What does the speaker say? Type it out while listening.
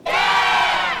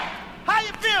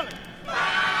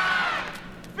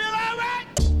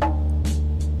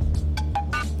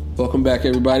Welcome back,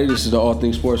 everybody. This is the All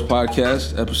Things Sports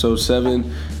Podcast, episode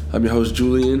 7. I'm your host,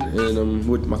 Julian, and I'm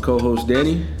with my co-host,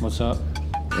 Danny. What's up?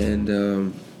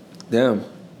 And, damn.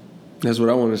 That's what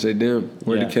I want to say, damn.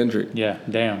 Word to Kendrick. Yeah,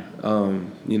 damn.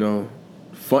 Fun.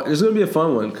 It's going to be a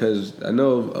fun one because I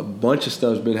know a bunch of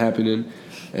stuff's been happening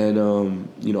and,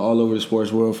 all over the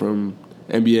sports world, from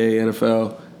NBA,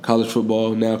 NFL, college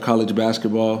football, now college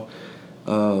basketball,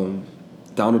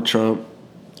 Donald Trump,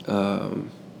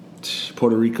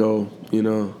 Puerto Rico,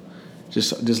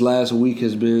 just this last week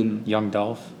has been Young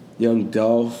Dolph,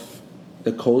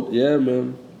 the Colt. Yeah,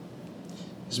 man.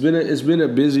 It's been a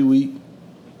busy week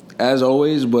as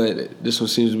always, but this one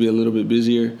seems to be a little bit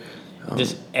busier.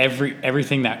 Just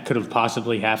everything that could have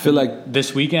possibly happened. I feel like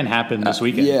this weekend happened this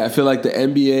weekend. Yeah, I feel like the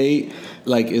NBA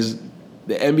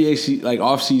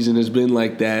off season has been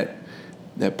like that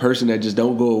person that just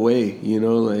don't go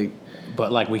away,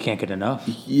 But we can't get enough.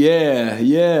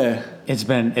 Yeah. It's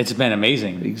been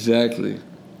amazing. Exactly.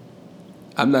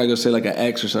 I'm not gonna say like an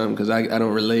X or something because I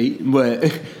don't relate,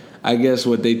 but I guess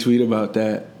what they tweet about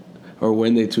that, or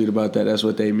when they tweet about that, that's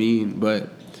what they mean. But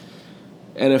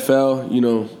NFL,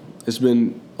 it's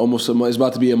been almost a month. It's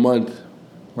about to be a month,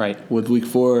 right? With Week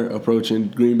 4 approaching.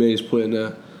 Green Bay is putting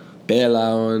a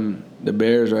bailout on the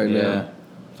Bears right now.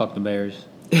 Fuck the Bears.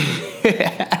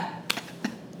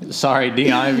 Sorry,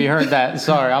 Dion, if you heard that.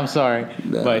 Sorry, I'm sorry.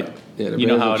 Nah, but you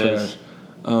know how it is.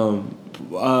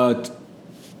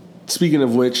 Speaking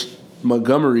of which,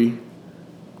 Montgomery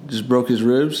just broke his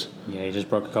ribs. Yeah, he just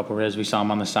broke a couple ribs. We saw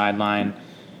him on the sideline.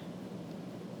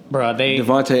 Bro,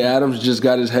 Devontae Adams just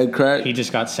got his head cracked. He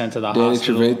just got sent to the Danny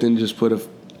hospital. Trevathan just put a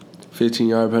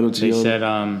 15-yard penalty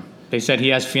on. They said he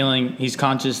has feeling. He's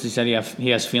conscious. They said he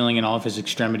has feeling in all of his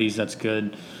extremities. That's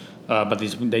good. But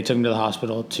they took him to the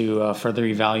hospital to further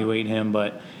evaluate him.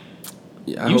 But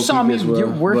you saw me.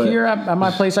 We're here at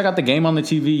my place. I got the game on the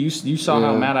TV. You saw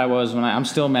how mad I was when I'm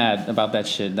still mad about that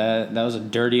shit. That was a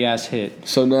dirty ass hit.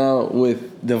 So now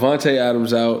with Devontae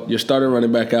Adams out, your starting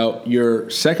running back out, your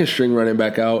second string running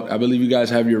back out. I believe you guys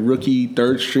have your rookie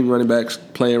third string running backs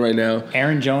playing right now.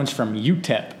 Aaron Jones from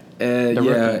UTEP. And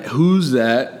who's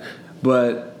that?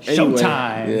 But anyway,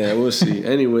 Showtime. Yeah, we'll see.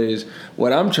 Anyways,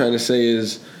 what I'm trying to say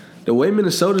is the way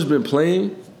Minnesota's been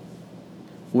playing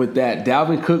with that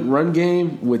Dalvin Cook run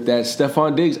game, with that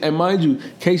Stephon Diggs, and mind you,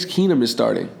 Case Keenum is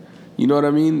starting. You know what I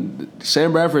mean?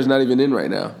 Sam Bradford's not even in right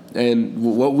now. And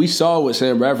what we saw what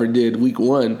Sam Bradford did week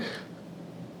 1,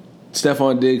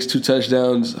 Stephon Diggs, 2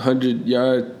 touchdowns,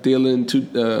 100-yard,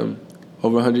 Thielen,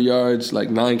 over 100 yards, like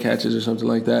 9 catches or something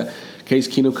like that. Case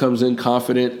Keenum comes in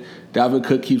confident. Dalvin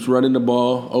Cook keeps running the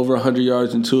ball, over 100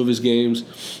 yards in 2 of his games.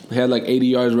 He had like 80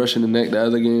 yards rushing the neck the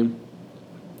other game.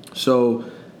 So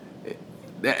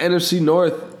the NFC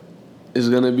North is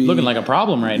going to be looking like a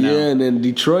problem right now. Yeah, and then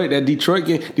Detroit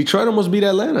game, Detroit almost beat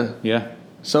Atlanta. Yeah.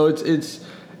 So it's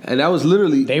and that was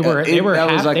literally they were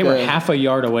half a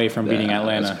yard away from beating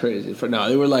Atlanta. That's crazy.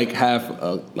 They were like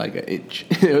like an inch.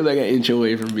 They were like an inch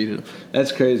away from beating them.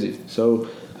 That's crazy. So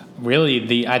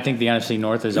really, I think the NFC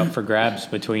North is up for grabs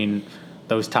between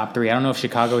those top 3. I don't know if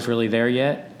Chicago's really there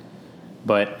yet,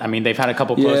 but I mean they've had a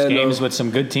couple close games with some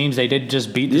good teams. They did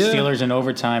just beat the Steelers in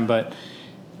overtime, but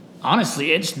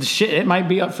honestly, it might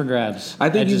be up for grabs. I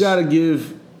think you got to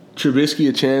give Trubisky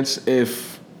a chance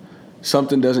if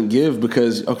something doesn't give,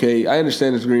 because I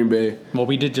understand it's Green Bay. Well,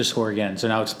 we did just score again, so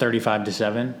now it's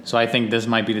 35-7. So I think this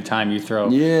might be the time you throw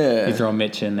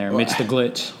Mitch in there, Mitch the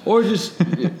glitch, or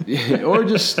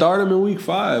just start him in week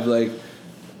 5. Like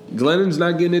Glennon's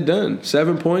not getting it done.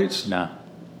 7 points. Nah,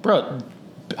 bro.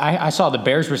 I saw the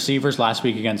Bears receivers last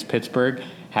week against Pittsburgh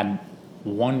had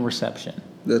 1 reception.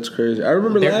 That's crazy. I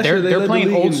remember last year they're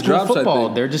playing old school drops, football.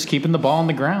 They're just keeping the ball on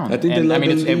the ground. I think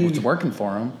it's working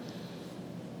for them.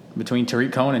 Between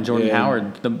Tariq Cohen and Jordan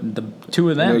Howard, the 2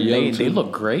 of them, they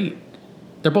look great.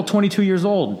 They're both 22 years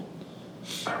old.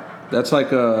 That's like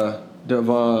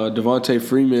Devontae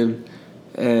Freeman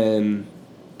and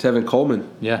Tevin Coleman.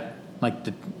 Yeah, like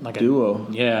a duo.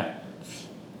 Yeah.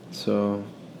 So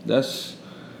that's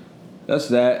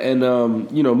that. And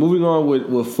moving on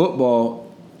with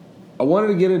football, I wanted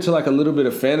to get into like a little bit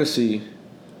of fantasy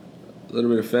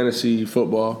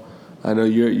football. I know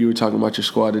you were talking about your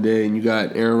squad today, and you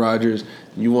got Aaron Rodgers.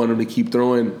 You want him to keep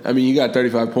throwing. I mean, you got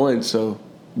 35 points, so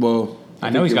I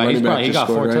know he got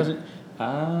 4 touchdowns.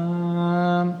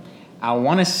 I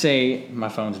want to say my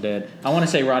phone's dead. I want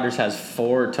to say Rodgers has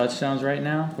 4 touchdowns right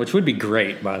now, which would be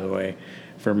great, by the way,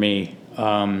 for me,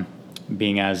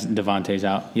 being as Devontae's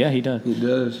out. Yeah, he does. He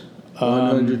does.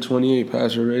 128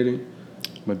 passer rating.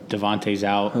 But Devontae's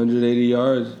out. 180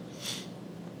 yards.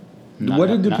 What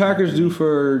did the Packers do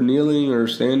for kneeling or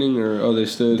standing or they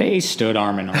stood? They stood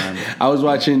arm in arm. I was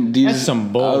watching Jesus. That's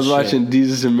some bullshit. I was watching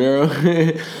Jesus and Mero,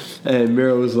 and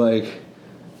Mero was like,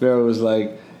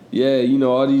 yeah,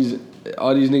 all these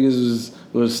niggas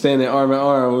was standing arm in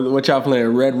arm. What y'all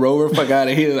playing? Red Rover? Fuck out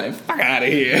of here! Like fuck out of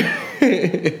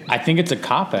here. I think it's a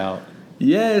cop out.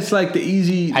 Yeah, it's like the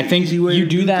easy. I think easy way you to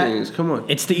do that. Things. Come on,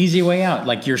 it's the easy way out.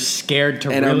 Like you're scared to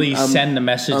really send the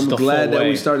message. I'm the glad full that way.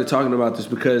 we started talking about this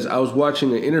because I was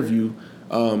watching an interview.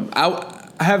 I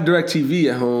have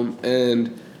DirecTV at home,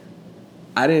 and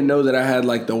I didn't know that I had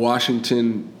like the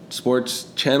Washington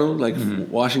Sports channel, like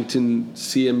Washington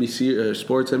CNBC or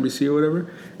Sports NBC or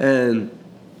whatever, and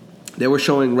they were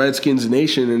showing Redskins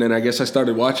Nation, and then I guess I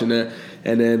started watching that,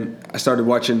 and then I started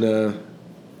watching the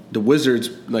Wizards,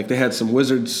 like they had some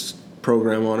Wizards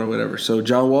program on or whatever. So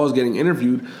John Wall's getting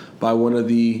interviewed by one of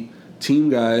the team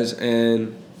guys,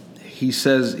 and he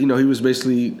says, he was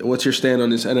basically, what's your stand on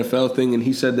this NFL thing? And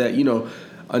he said that,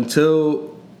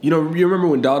 until, you remember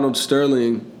when Donald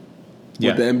Sterling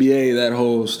with the NBA, that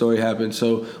whole story happened.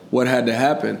 So what had to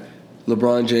happen?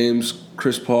 LeBron James,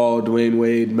 Chris Paul, Dwayne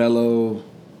Wade, Melo,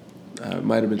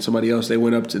 might have been somebody else. They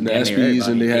went up to the ESPYs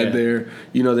and they had their,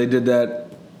 they did that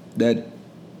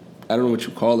I don't know what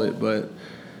you call it, but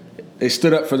they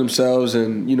stood up for themselves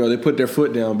and, they put their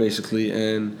foot down basically.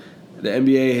 And the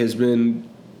NBA has been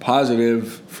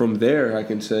positive from there, I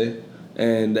can say.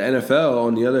 And the NFL,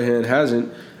 on the other hand,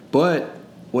 hasn't. But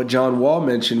what John Wall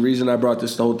mentioned, reason I brought the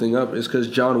whole thing up, is because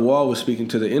John Wall was speaking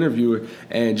to the interviewer,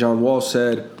 and John Wall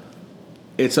said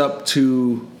it's up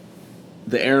to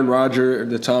the Aaron Rodgers,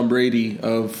 the Tom Brady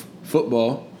of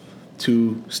football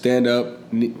to stand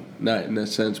up, not in that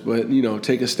sense, but,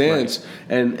 take a stance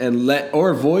and let,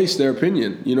 or voice their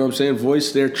opinion. You know what I'm saying?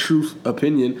 Voice their truth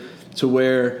opinion to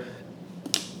where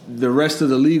the rest of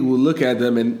the league will look at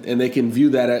them and they can view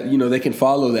that, they can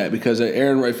follow that because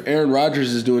if Aaron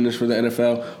Rodgers is doing this for the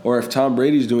NFL or if Tom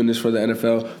Brady's doing this for the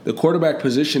NFL, the quarterback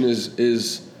position is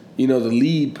the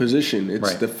lead position.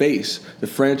 It's the face, the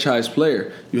franchise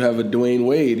player. You have a Dwayne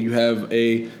Wade, you have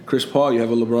a Chris Paul, you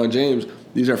have a LeBron James.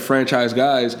 These are franchise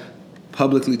guys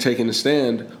publicly taking a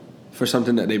stand for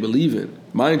something that they believe in.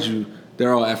 Mind you,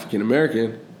 they're all African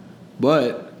American,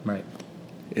 but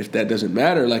if that doesn't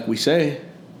matter, like we say,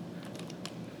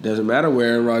 doesn't matter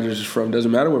where Aaron Rodgers is from,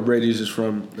 doesn't matter where Brady's is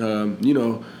from,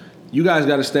 you guys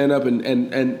got to stand up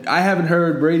and I haven't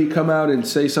heard Brady come out and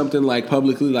say something like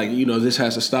publicly like, this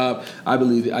has to stop. I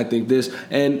think this.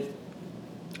 And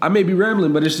I may be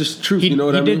rambling, but it's just the truth. You know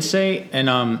what I mean? He did say, and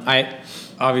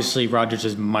obviously Rodgers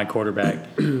is my quarterback,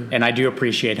 and I do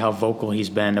appreciate how vocal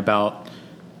he's been about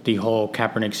the whole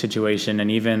Kaepernick situation and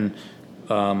even,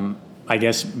 I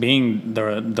guess, being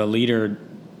the leader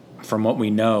from what we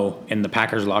know in the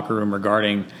Packers locker room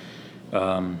regarding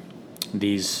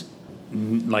these,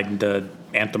 like the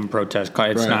anthem protest.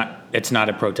 It's not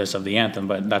a protest of the anthem,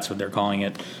 but that's what they're calling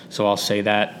it. So I'll say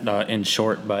that in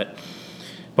short. But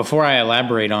before I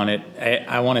elaborate on it,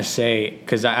 I want to say,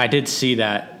 because I did see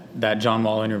that John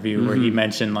Wall interview where he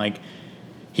mentioned like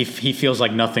he feels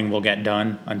like nothing will get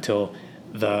done until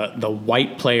the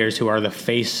white players who are the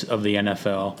face of the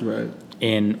NFL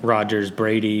in Rodgers,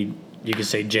 Brady, you could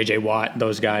say J.J. Watt,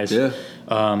 those guys,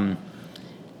 that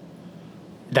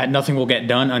nothing will get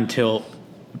done until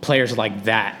players like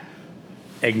that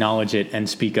acknowledge it and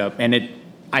speak up. And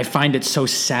I find it so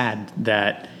sad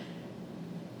that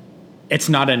it's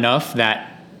not enough that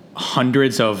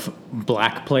hundreds of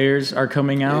black players are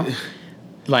coming out.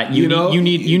 Like you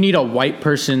need a white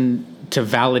person to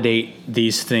validate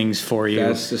these things for you.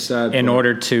 That's the sad in part.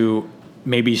 Order to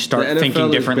maybe start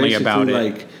thinking differently about it.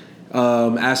 Like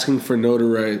asking for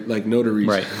notaries.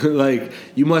 Right. Like,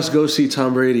 you must go see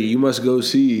Tom Brady. You must go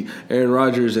see Aaron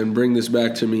Rodgers and bring this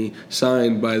back to me,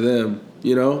 signed by them.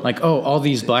 Like, all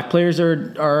these black players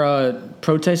are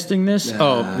protesting this.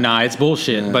 It's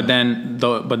bullshit. Nah. But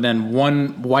then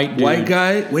one white dude, white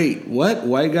guy. Wait, what?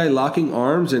 White guy locking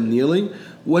arms and kneeling.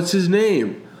 What's his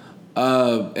name?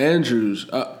 Andrews.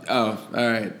 All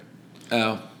right.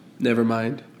 Oh, never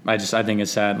mind. I think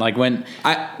it's sad. Like when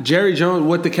Jerry Jones,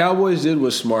 what the Cowboys did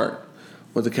was smart.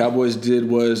 What the Cowboys did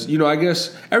was, I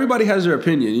guess everybody has their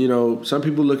opinion. Some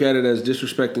people look at it as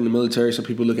disrespecting the military. Some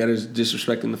people look at it as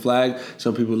disrespecting the flag.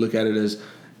 Some people look at it as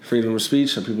freedom of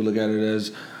speech. Some people look at it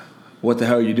as, what the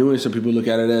hell are you doing? Some people look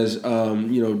at it as,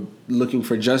 looking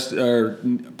for justice or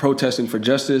protesting for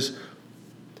justice.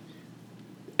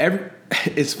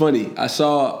 It's funny. I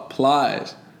saw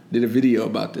Plies did a video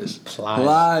about this.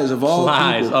 Plies of all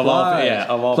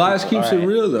people. Plies keeps it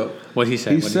real though. What he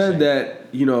said? He said that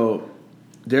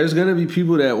there's gonna be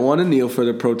people that want to kneel for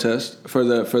the protest for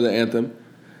the anthem,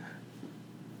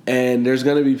 And there's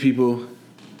going to be people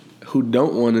who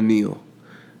don't want to kneel.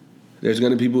 There's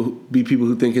going to be people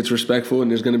who think it's respectful,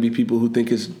 and there's going to be people who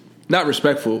think it's not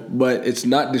respectful, but it's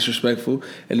not disrespectful,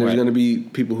 and there's going to be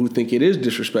people who think it is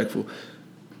disrespectful.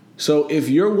 So if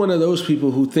you're one of those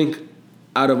people who think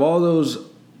out of all those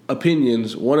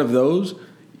opinions, one of those,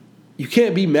 you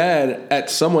can't be mad at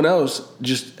someone else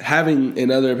just having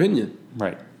another opinion.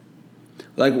 Right.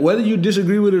 Like, whether you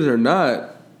disagree with it or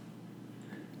not,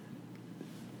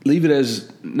 leave it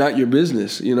as not your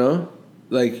business, you know?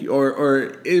 Like,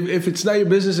 or if it's not your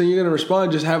business and you're going to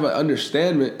respond, just have an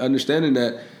understanding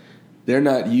that they're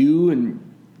not you and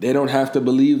they don't have to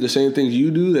believe the same things you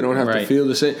do. They don't have to feel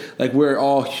the same. Like, we're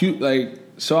all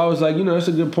so I was like, that's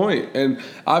a good point. And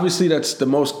obviously that's the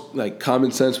most, like,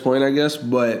 common sense point, I guess,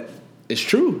 but it's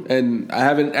true. And I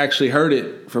haven't actually heard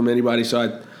it from anybody, so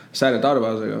I sat and thought about it.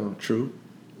 I was like, oh, true.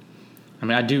 I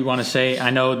mean, I do want to say, I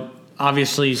know,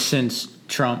 obviously, since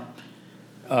Trump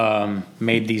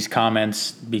made these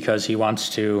comments because he wants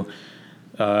to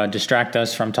distract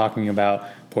us from talking about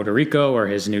Puerto Rico or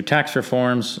his new tax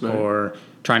reforms or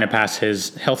trying to pass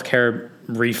his healthcare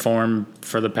reform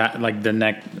for the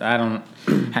next, I don't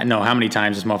know how many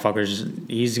times this motherfucker's,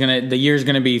 the year's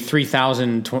going to be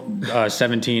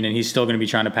 3017 and he's still going to be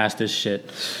trying to pass this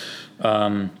shit.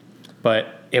 But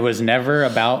it was never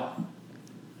about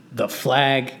the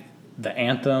flag, the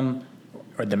anthem,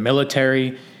 or the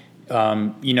military.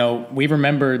 We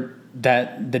remember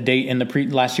that the date in the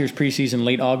last year's preseason,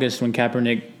 late August, when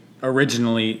Kaepernick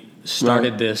originally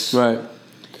started this. Right.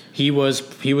 He was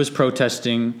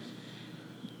protesting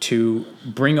to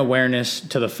bring awareness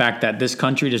to the fact that this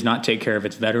country does not take care of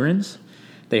its veterans.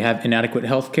 They have inadequate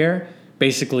health care.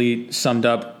 Basically, summed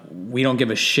up, we don't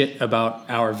give a shit about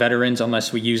our veterans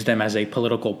unless we use them as a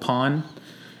political pawn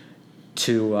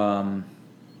to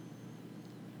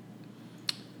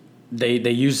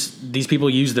these people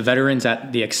use the veterans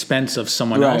at the expense of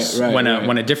someone else. When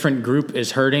a different group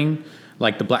is hurting,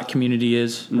 like the black community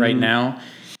is right now.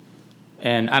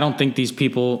 And I don't think these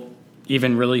people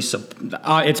even really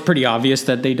it's pretty obvious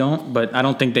that they don't, but I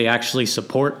don't think they actually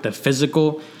support the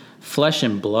physical flesh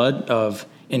and blood of,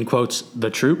 in quotes, the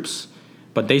troops,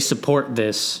 but they support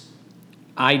this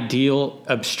ideal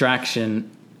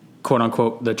abstraction, quote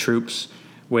unquote, the troops,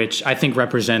 which I think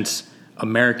represents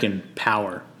American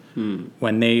power.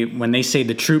 When they say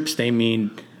the troops, they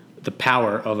mean the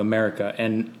power of America.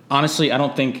 And honestly, I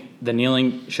don't think the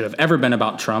kneeling should have ever been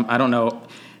about Trump. I don't know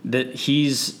that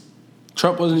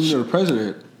Trump wasn't even the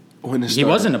president when this started. He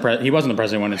wasn't the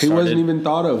president when it started. He wasn't even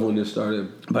thought of when this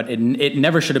started. But it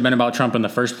never should have been about Trump in the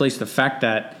first place. The fact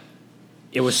that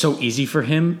it was so easy for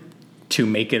him to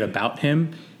make it about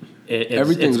him,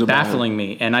 it's baffling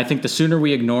me. And I think the sooner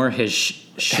we ignore his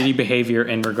shitty behavior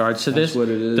in regards to this,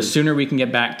 the sooner we can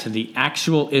get back to the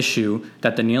actual issue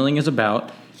that the kneeling is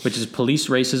about, which is police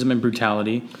racism and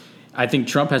brutality. I think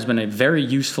Trump has been a very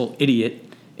useful idiot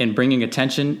in bringing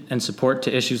attention and support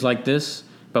to issues like this,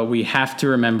 but we have to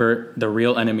remember the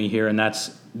real enemy here, and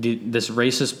that's this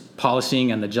racist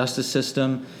policing and the justice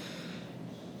system.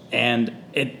 And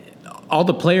all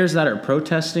the players that are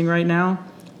protesting right now,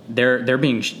 they're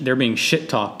being shit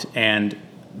talked and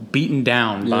beaten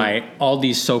down by all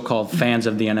these so-called fans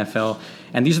of the NFL.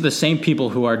 And these are the same people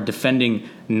who are defending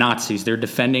Nazis. They're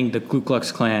defending the Ku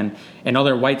Klux Klan and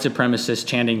other white supremacists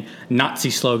chanting Nazi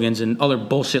slogans and other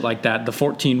bullshit like that. The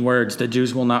 14 words, the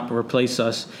Jews will not replace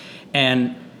us.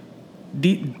 And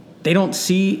they don't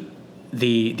see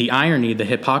the irony, the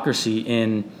hypocrisy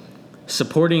in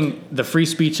supporting the free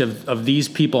speech of these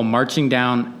people marching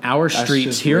down our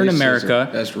streets here in America.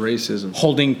 That's racism.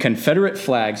 Holding Confederate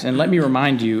flags. And let me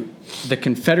remind you, the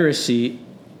Confederacy,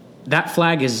 that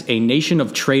flag is a nation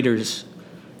of traitors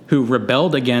who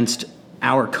rebelled against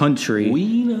our country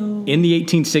in the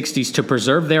 1860s to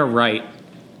preserve their right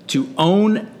to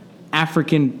own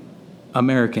African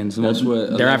Americans. That's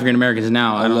what they're African Americans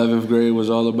now. 11th grade was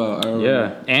all about.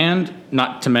 And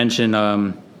not to mention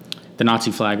the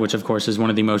Nazi flag, which of course is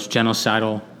one of the most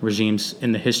genocidal regimes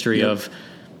in the history of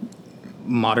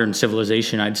modern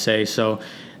civilization, I'd say. So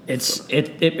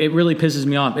it really pisses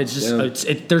me off. It's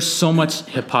just there's so much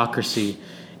hypocrisy,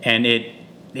 and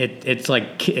it's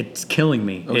like it's killing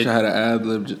me. I wish I had an ad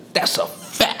lib. That's a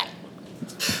fact.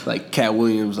 Like Cat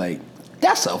Williams, like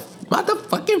that's a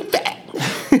motherfucking fact.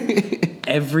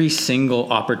 Every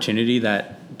single opportunity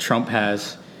that Trump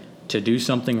has to do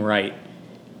something right,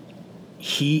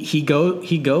 he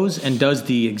goes and does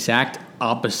the exact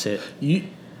opposite.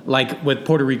 Like with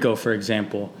Puerto Rico, for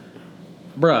example,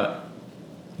 bruh.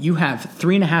 You have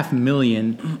 3.5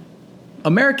 million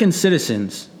American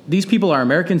citizens. These people are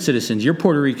American citizens. You're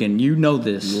Puerto Rican. You know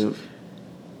this. Yep.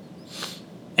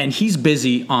 And he's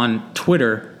busy on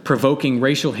Twitter provoking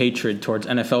racial hatred towards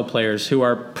NFL players who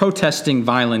are protesting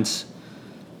violence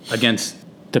against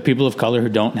the people of color who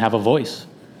don't have a voice.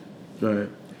 Right.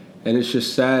 And it's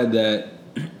just sad that,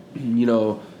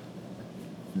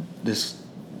 this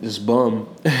bum,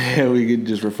 we could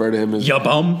just refer to him as... Ya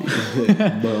bum.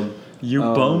 Bum. You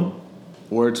bum.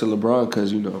 Word to LeBron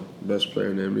because, best player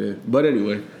in the NBA. But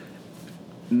anyway,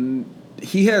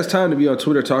 he has time to be on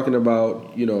Twitter talking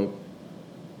about, the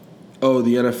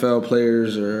NFL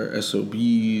players are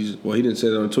SOBs. Well, he didn't say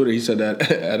that on Twitter. He said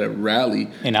that at a rally.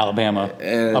 In Alabama,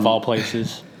 of all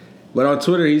places. But on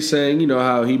Twitter, he's saying,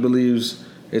 how he believes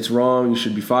it's wrong, you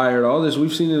should be fired, all this.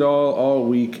 We've seen it all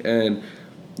week. And,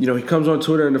 he comes on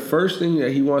Twitter, and the first thing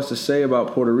that he wants to say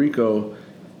about Puerto Rico,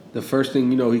 the first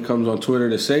thing, he comes on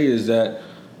Twitter to say is that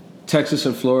Texas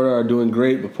and Florida are doing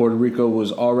great, but Puerto Rico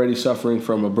was already suffering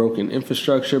from a broken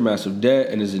infrastructure, massive debt,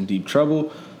 and is in deep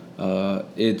trouble.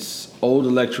 Its old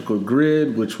electrical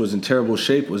grid, which was in terrible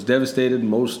shape, was devastated.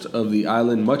 Much of the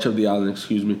island,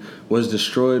 was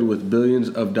destroyed with billions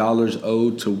of dollars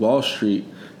owed to Wall Street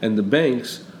and the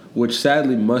banks, which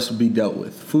sadly must be dealt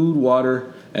with. Food,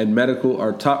 water, and medical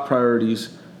are top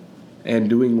priorities and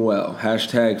doing well.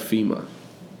 #FEMA.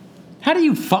 How do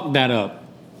you fuck that up?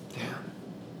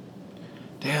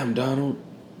 Damn, Donald.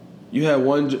 You had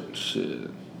one... shit.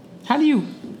 How do you...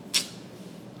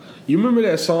 You remember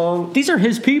that song? These are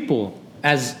his people,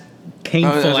 as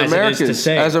painful as it is to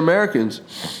say. As Americans.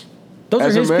 Those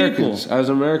are his people. As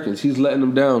Americans. He's letting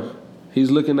them down. He's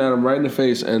looking at them right in the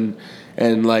face and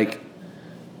like,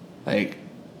 when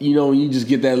you just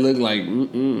get that look like,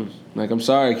 like, I'm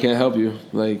sorry, I can't help you.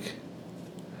 Like,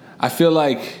 I feel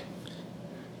like...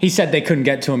 He said they couldn't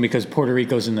get to him because Puerto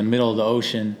Rico's in the middle of the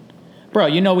ocean. Bro,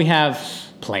 we have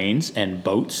planes and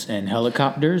boats and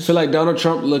helicopters. I feel like Donald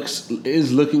Trump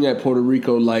is looking at Puerto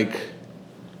Rico like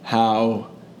how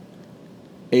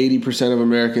 80% of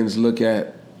Americans look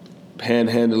at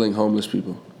panhandling homeless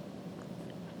people.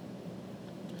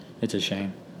 It's a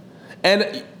shame.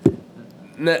 And,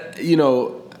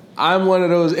 I'm one of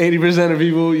those 80% of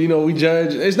people, we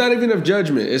judge. It's not even of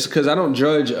judgment. It's because I don't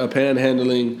judge a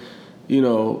panhandling,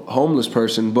 homeless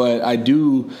person. But I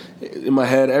do, in my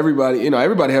head, everybody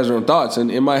has their own thoughts.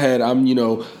 And in my head, I'm,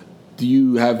 do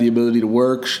you have the ability to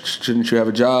work? Shouldn't you have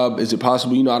a job? Is it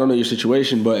possible? I don't know your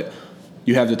situation, but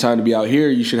you have the time to be out here.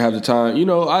 You should have the time,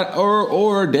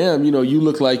 damn, you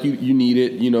look like you need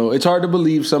it. It's hard to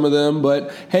believe some of them,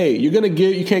 but hey, you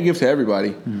can't give to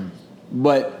everybody.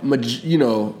 But,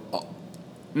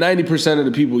 90% of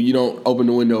the people, you don't open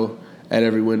the window at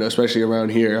every window, especially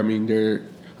around here. I mean, they're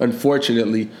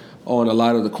unfortunately on a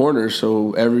lot of the corners,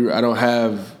 so I don't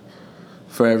have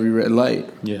for every red light.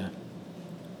 Yeah.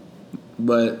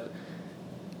 But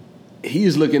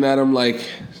he's looking at him like,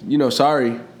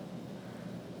 sorry.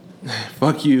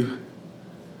 Fuck you.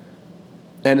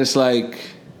 And it's like,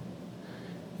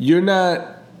 you're not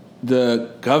the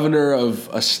governor of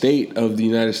a state of the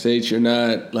United States. You're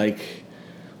not like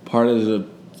part of the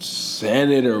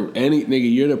Senate or any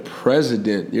nigga. You're the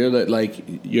president. You're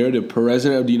the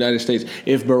president of the United States.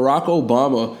 If Barack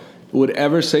Obama would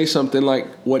ever say something like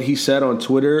what he said on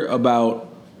Twitter about,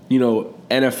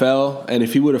 NFL, and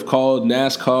if he would have called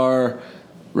NASCAR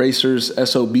racers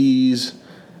SOBs,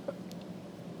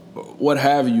 what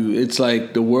have you, it's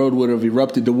like the world would have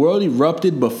erupted. The world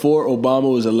erupted before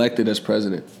Obama was elected as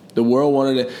president. The world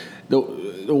wanted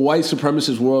to, the white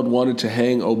supremacist world wanted to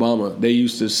hang Obama. They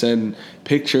used to send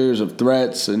pictures of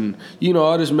threats and,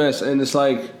 all this mess. And it's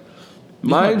like,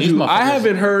 mind you, I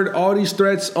haven't heard all these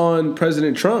threats on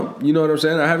President Trump. You know what I'm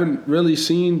saying? I haven't really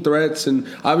seen threats. And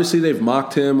obviously they've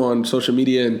mocked him on social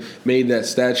media and made that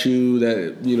statue,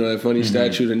 that funny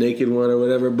statue, the naked one or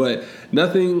whatever. But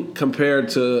nothing compared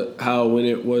to how when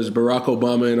it was Barack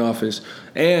Obama in office.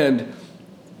 And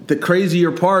the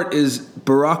crazier part is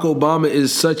Barack Obama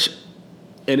is such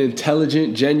an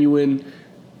intelligent, genuine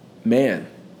man.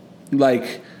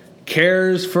 Like,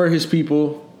 cares for his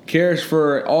people, cares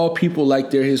for all people like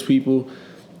they're his people,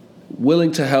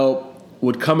 willing to help,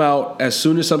 would come out as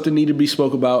soon as something needed to be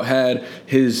spoke about, had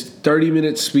his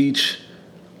 30-minute speech,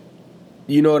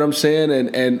 you know what I'm saying,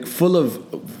 and full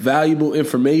of valuable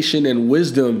information and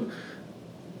wisdom.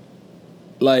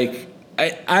 Like,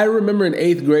 I remember in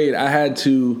 8th grade, I had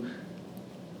to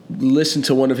listen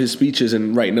to one of his speeches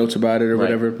and write notes about it or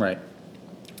whatever. Right.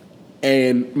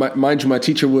 And mind you, my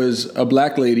teacher was a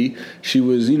black lady. She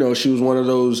was one of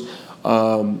those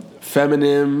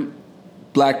feminine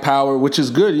black power, which is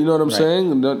good. You know what I'm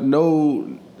saying?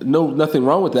 No, nothing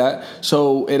wrong with that.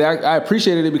 So I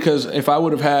appreciated it because if I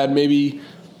would have had maybe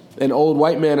an old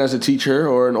white man as a teacher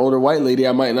or an older white lady,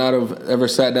 I might not have ever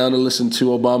sat down and listened to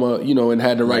Obama, and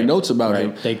had to write notes about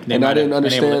him. They and I didn't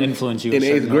understand. Influence you in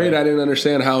 8th grade, way. I didn't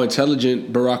understand how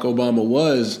intelligent Barack Obama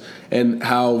was and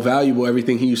how valuable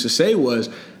everything he used to say was.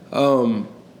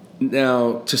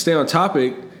 Now, to stay on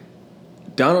topic,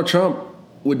 Donald Trump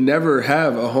would never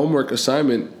have a homework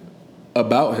assignment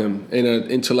about him in an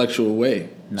intellectual way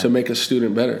to make a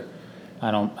student better.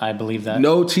 I believe that.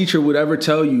 No teacher would ever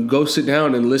tell you, go sit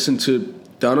down and listen to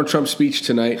Donald Trump's speech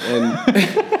tonight.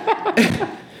 And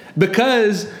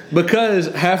because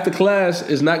half the class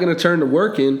is not going to turn to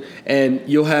working, and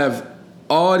you'll have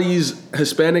all these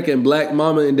Hispanic and black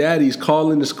mama and daddies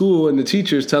calling the school and the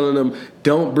teachers telling them,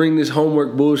 don't bring this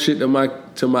homework bullshit to my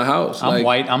house. I'm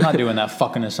white. I'm not doing that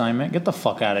fucking assignment. Get the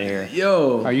fuck out of here.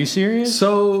 Yo. Are you serious?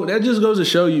 So that just goes to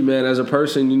show you, man, as a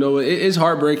person, it's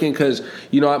heartbreaking because,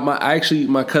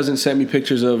 my cousin sent me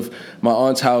pictures of my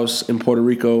aunt's house in Puerto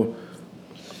Rico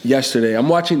yesterday. I'm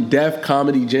watching Def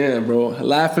Comedy Jam, bro.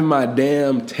 Laughing my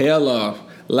tail off.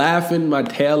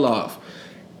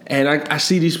 And I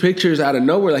see these pictures out of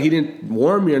nowhere. Like, he didn't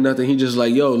warn me or nothing. He just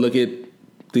like, yo, look at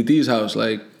Titi's house.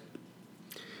 Like,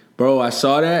 bro, I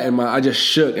saw that and I just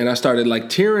shook and I started like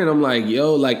tearing. I'm like,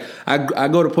 yo, like I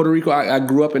go to Puerto Rico. I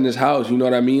grew up in this house. You know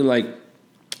what I mean? Like,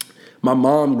 my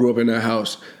mom grew up in that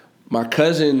house. My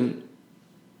cousin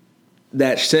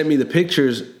that sent me the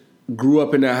pictures grew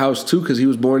up in that house too because he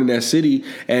was born in that city.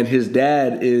 And his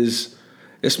dad is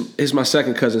my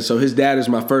second cousin. So his dad is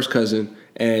my first cousin.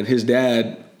 And his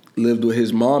dad lived with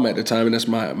his mom at the time, and that's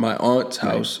my aunt's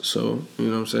house. Right. So, you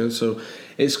know what I'm saying? So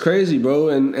it's crazy, bro.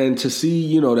 And to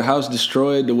see, the house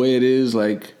destroyed the way it is,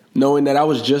 like knowing that I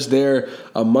was just there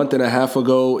a month and a half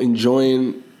ago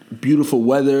enjoying beautiful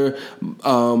weather.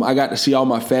 I got to see all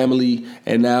my family,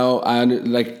 and now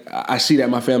I see that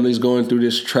my family is going through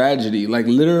this tragedy, like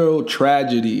literal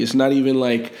tragedy. It's not even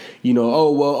like,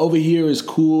 oh, well, over here is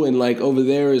cool and like over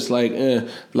there is like,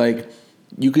 like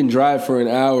you can drive for an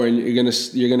hour and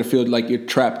you're gonna feel like you're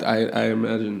trapped. I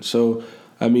imagine. So,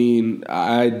 I mean,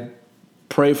 I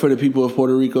pray for the people of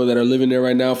Puerto Rico that are living there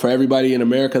right now. For everybody in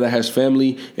America that has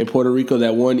family in Puerto Rico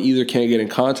that either can't get in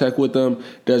contact with them,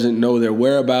 doesn't know their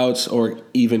whereabouts, or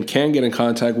even can get in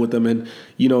contact with them, and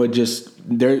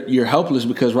you're helpless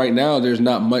because right now there's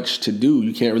not much to do.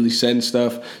 You can't really send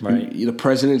stuff. Right. The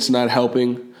president's not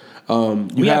helping.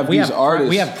 We have artists.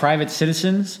 We have private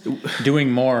citizens doing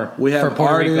more we have for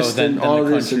Puerto Rico than the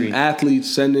country. And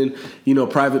athletes sending,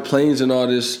 private planes and all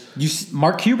this.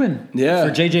 Mark Cuban, for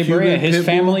JJ Barea, his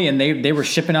family, and they were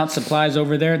shipping out supplies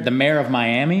over there. The mayor of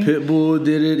Miami, Pitbull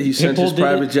did it. He sent his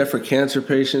private jet for cancer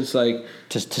patients, like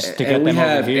just to get them over here. And we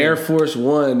have Air Force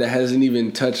One that hasn't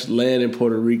even touched land in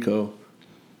Puerto Rico.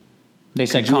 They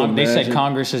said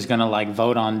Congress is gonna like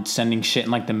vote on sending shit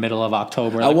in like the middle of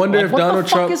October. I wonder if Donald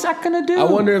Trump. What the fuck is that gonna do? I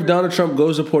wonder if Donald Trump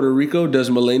goes to Puerto Rico. Does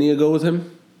Melania go with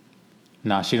him?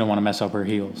 Nah, she don't want to mess up her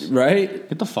heels. Right?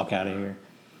 Get the fuck out of here.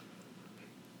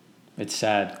 It's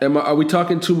sad. Are we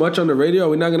talking too much on the radio? Are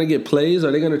we not gonna get plays?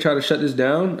 Are they gonna try to shut this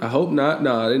down? I hope not.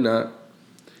 No, they're not.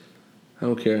 I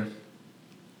don't care.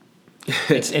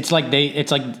 It's like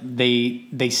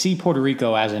they see Puerto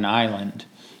Rico as an island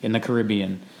in the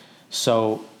Caribbean.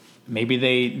 So maybe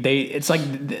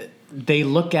they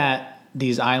look at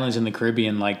these islands in the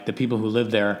Caribbean like the people who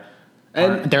live there.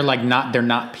 They're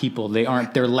not people.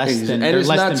 They're less than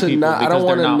people. I don't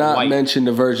want to not mention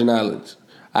the Virgin Islands.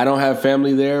 I don't have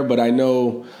family there, but I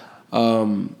know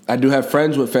I do have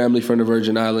friends with family from the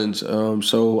Virgin Islands.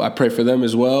 So I pray for them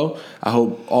as well. I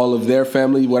hope all of their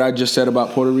family, what I just said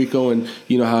about Puerto Rico and,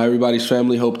 how everybody's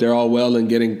family, hope they're all well and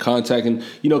getting contact and,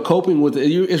 coping with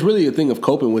it. It's really a thing of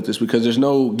coping with this because there's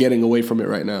no getting away from it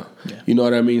right now. Yeah. You know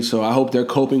what I mean? So I hope they're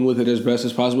coping with it as best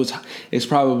as possible. It's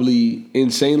probably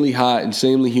insanely hot,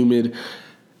 insanely humid.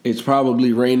 It's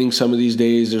probably raining some of these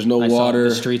days. There's no water.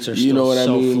 The streets are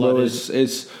still flooded.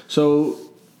 It's so...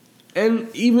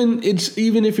 And even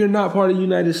if you're not part of the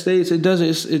United States,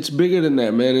 it's bigger than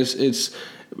that, man. It's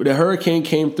the hurricane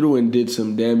came through and did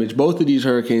some damage. Both of these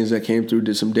hurricanes that came through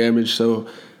did some damage. So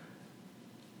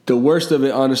the worst of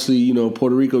it, honestly,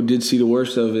 Puerto Rico did see the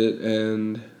worst of it,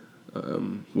 and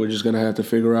we're just gonna have to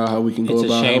figure out how we can go about it.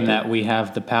 It's a shame that we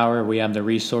have the power, we have the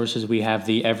resources, we have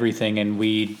the everything, and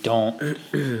we don't.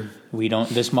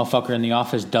 This motherfucker in the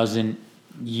office doesn't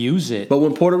use it. But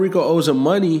when Puerto Rico owes him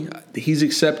money, he's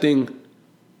accepting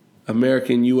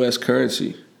American U.S.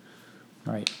 currency.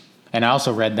 Right. And I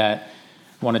also read that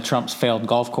one of Trump's failed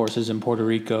golf courses in Puerto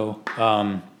Rico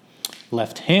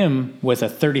left him with a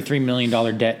 $33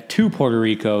 million debt to Puerto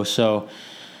Rico. So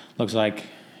looks like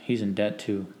he's in debt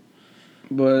too.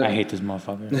 But I hate this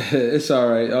motherfucker. It's all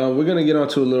right. We're gonna get on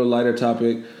to a little lighter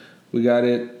topic. We got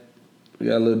a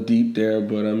little deep there,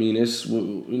 but I mean, it's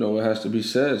it has to be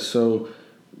said. So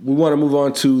we want to move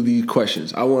on to the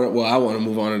questions. I want to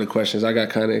move on to the questions. I got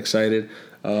kind of excited.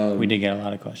 We did get a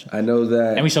lot of questions. I know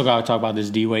that, and we still got to talk about this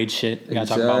D-Wade shit. We got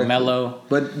to talk about Melo.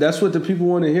 But that's what the people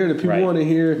want to hear. The people want to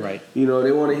hear. Right. They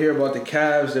want to hear about the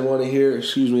Cavs. They want to hear.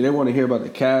 They want to hear about the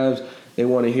Cavs. They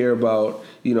want to hear about.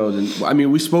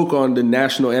 We spoke on the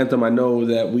national anthem. I know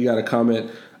that we got a comment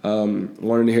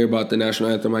wanting to hear about the national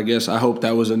anthem. I guess I hope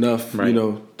that was enough. Right.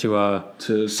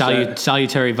 To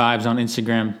salutary vibes on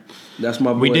Instagram. That's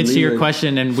my boy. We did see your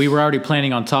question, and we were already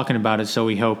planning on talking about it. So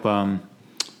we hope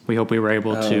we were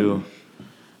able to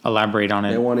elaborate on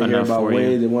it. They want to hear about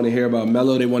Wade. They want to hear about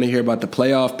Melo. They want to hear about the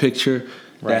playoff picture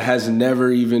that has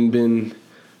never even been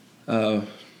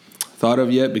thought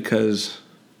of yet because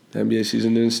the NBA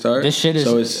season didn't start. This shit is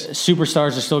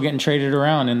superstars are still getting traded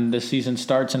around, and the season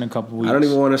starts in a couple weeks. I don't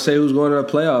even want to say who's going to the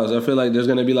playoffs. I feel like there's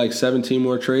going to be like 17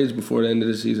 more trades before the end of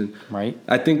the season. Right.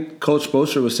 I think Coach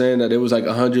Spoelstra was saying that there was like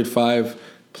 105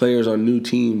 players on new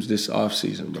teams this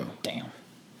offseason, bro. Damn.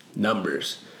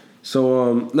 Numbers.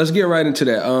 So let's get right into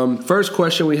that. First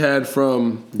question we had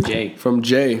from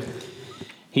Jay.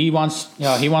 He wants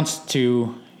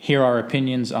to hear our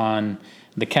opinions on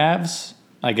the Cavs.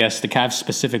 I guess the Cavs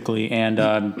specifically, and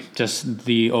just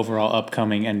the overall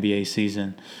upcoming NBA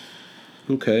season.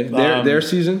 Okay, their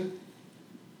season.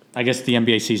 I guess the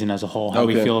NBA season as a whole. How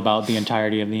we feel about the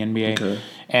entirety of the NBA. Okay.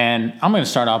 And I'm going to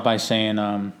start off by saying,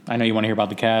 I know you want to hear about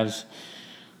the Cavs.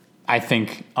 I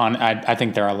think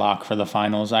they're a lock for the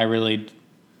finals.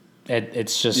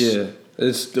 It's just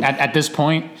at this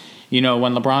point. When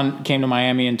LeBron came to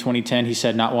Miami in 2010, he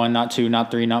said not 1, not 2, not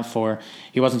 3, not 4.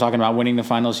 He wasn't talking about winning the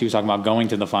finals. He was talking about going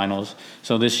to the finals.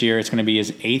 So this year, it's going to be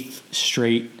his 8th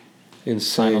straight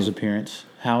finals appearance.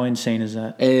 How insane is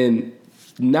that? And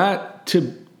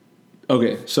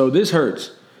so this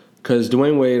hurts because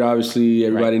Dwayne Wade, obviously,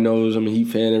 everybody knows. I'm a Heat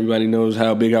fan. Everybody knows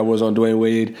how big I was on Dwayne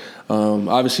Wade.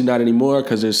 Obviously not anymore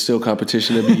because there's still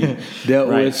competition to be dealt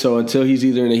with. So until he's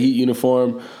either in a Heat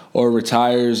uniform or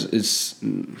retires, it's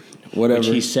whatever. Which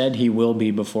he said he will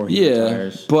be before he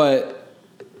retires. But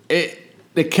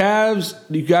the Cavs,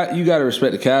 you got to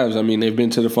respect the Cavs. I mean, they've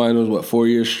been to the finals 4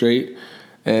 years straight,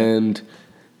 and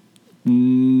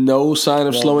no sign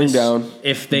of slowing down.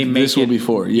 If they make this will be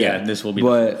 4. This will be.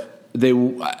 But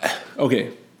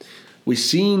we've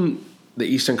seen the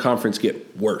Eastern Conference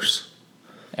get worse.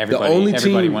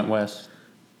 Everybody went west.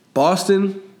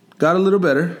 Boston got a little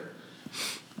better.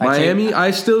 Miami,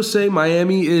 I still say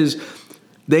Miami is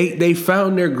they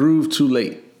found their groove too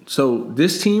late. So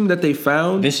this team that they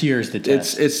found this year is the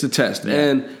test. It's the test. Yeah.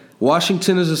 And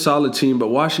Washington is a solid team, but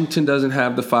Washington doesn't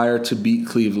have the fire to beat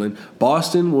Cleveland.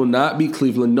 Boston will not beat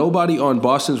Cleveland. Nobody on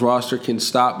Boston's roster can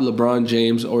stop LeBron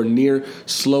James or near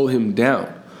slow him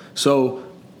down. So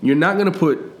you're not going to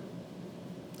put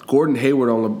Gordon Hayward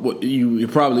on you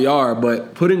probably are,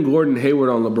 but putting Gordon Hayward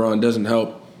on LeBron doesn't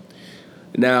help.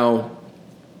 Now,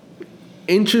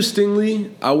 interestingly,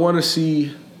 I want to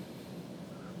see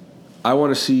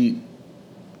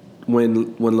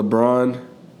when LeBron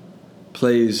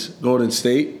plays Golden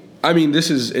State. I mean,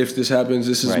 if this happens,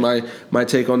 this is my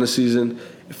take on the season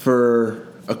for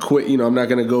a quick. I'm not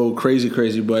going to go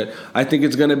crazy, but I think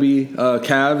it's going to be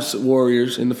Cavs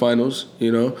Warriors in the finals.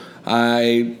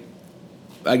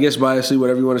 I guess biasly,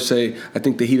 whatever you want to say, I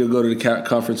think the Heat will go to the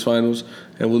conference finals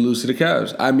and we'll lose to the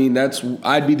Cavs. I mean,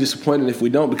 I'd be disappointed if we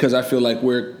don't because I feel like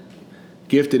we're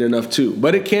gifted enough too.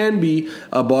 But it can be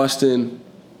a Boston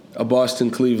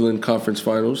Cleveland conference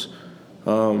finals.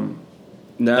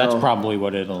 Now that's probably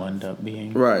what it'll end up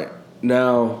being. Right.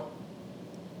 Now,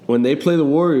 when they play the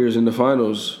Warriors in the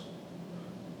finals,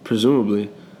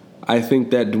 presumably, I think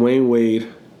that Dwayne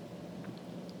Wade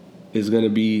is going to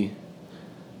be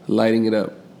lighting it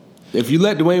up. If you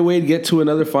let Dwayne Wade get to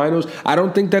another finals, I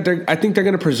think they're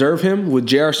going to preserve him with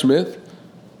J.R. Smith.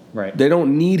 Right. They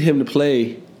don't need him to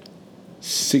play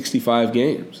 65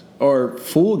 games or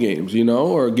full games,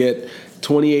 or get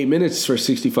 28 minutes for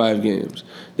 65 games.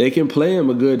 They can play him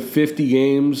a good 50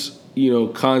 games,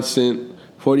 constant,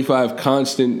 45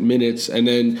 constant minutes, and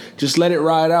then just let it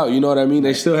ride out. You know what I mean?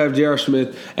 They still have J.R.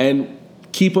 Smith and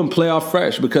keep him playoff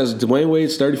fresh because Dwayne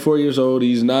Wade's 34 years old.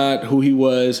 He's not who he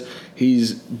was.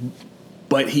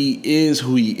 But he is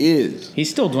who he is. He's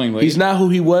still Dwayne Wade. He's not who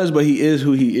he was, but he is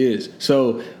who he is.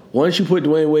 So once you put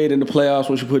Dwayne Wade in the playoffs,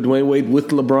 once you put Dwayne Wade with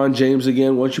LeBron James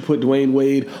again, once you put Dwayne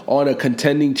Wade on a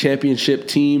contending championship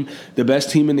team, the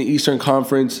best team in the Eastern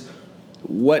Conference,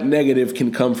 what negative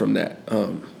can come from that?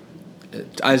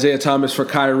 Isaiah Thomas for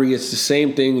Kyrie. It's the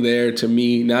same thing there to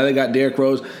me. Now they got Derrick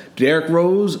Rose. Derrick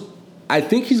Rose, I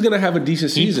think he's going to have a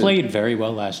decent season. He played very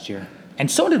well last year. And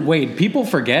so did Wade. People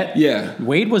forget. Yeah.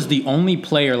 Wade was the only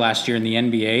player last year in the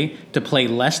NBA to play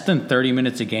less than 30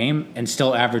 minutes a game and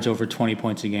still average over 20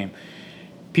 points a game.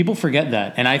 People forget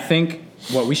that. And I think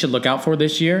what we should look out for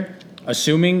this year,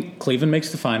 assuming Cleveland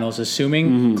makes the finals,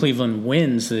 assuming Cleveland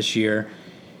wins this year,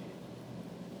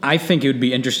 I think it would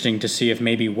be interesting to see if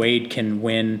maybe Wade can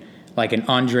win like an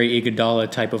Andre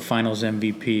Iguodala type of Finals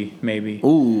MVP, maybe.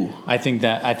 Ooh, I think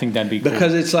that'd be cool.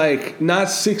 Because it's like not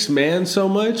 6-man so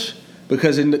much.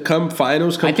 Because in the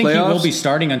finals, playoffs, I think playoffs, he will be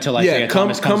starting until Isaiah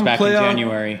Thomas comes back in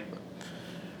January.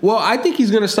 Well, I think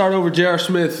he's going to start over J.R.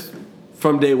 Smith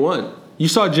from day one. You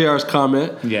saw J.R.'s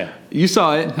comment. Yeah, you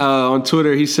saw it on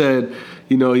Twitter. He said,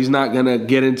 he's not going to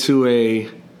get into a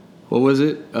what was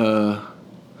it?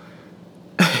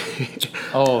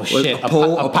 Oh shit! A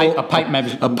pipe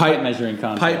measuring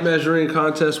contest. Pipe measuring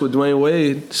contest with Dwayne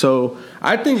Wade. So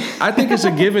I think it's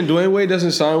a given. Dwayne Wade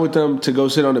doesn't sign with them to go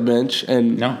sit on the bench,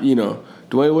 and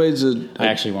Dwayne Wade's I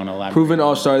actually want to elaborate. Proven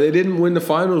all-star. They didn't win the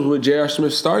finals with J.R.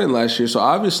 Smith starting last year, so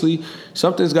obviously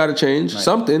something's got to change. Right.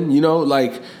 Something,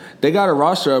 like they got a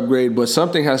roster upgrade, but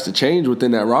something has to change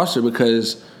within that roster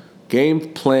because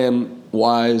game plan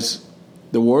wise,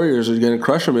 the Warriors are going to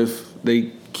crush them if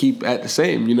they keep at the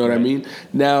same, you know what I mean?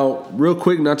 Now, real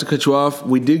quick, not to cut you off,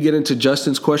 we did get into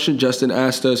Justin's question. Justin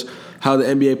asked us how the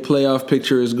NBA playoff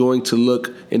picture is going to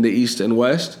look in the East and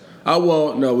West.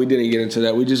 Well, no, we didn't get into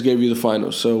that. We just gave you the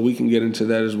finals, so we can get into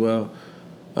that as well.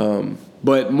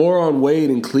 But more on Wade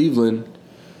in Cleveland.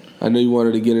 I know you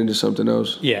wanted to get into something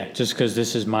else. Yeah, just because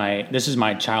this is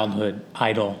my childhood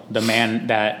idol, the man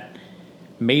that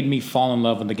made me fall in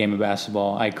love with the game of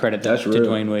basketball. I credit that to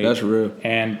Dwayne Wade. That's real.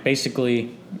 And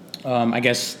basically, I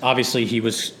guess obviously he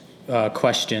was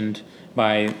questioned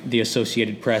by the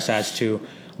Associated Press as to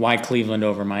why Cleveland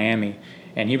over Miami.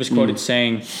 And he was quoted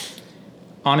saying,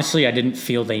 "Honestly, I didn't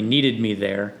feel they needed me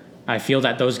there. I feel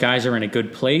that those guys are in a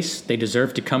good place. They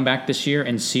deserve to come back this year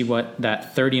and see what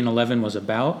that 30-11 was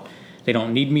about. They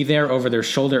don't need me there over their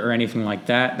shoulder or anything like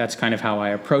that. That's kind of how I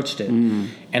approached it."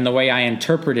 And the way I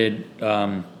interpreted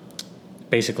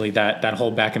basically that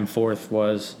whole back and forth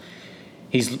was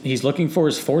he's looking for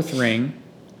his fourth ring,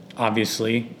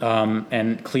 obviously,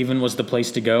 and Cleveland was the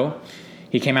place to go.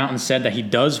 He came out and said that he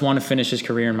does want to finish his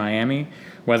career in Miami,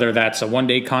 whether that's a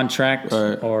one-day contract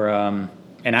or an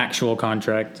actual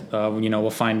contract. We'll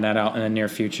find that out in the near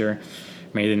future,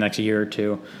 maybe the next year or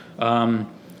two.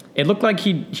 It looked like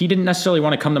he didn't necessarily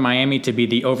want to come to Miami to be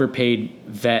the overpaid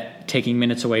vet taking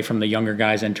minutes away from the younger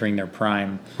guys entering their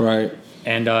prime. Right.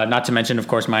 And not to mention, of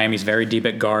course, Miami's very deep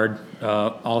at guard.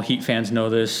 All Heat fans know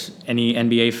this. Any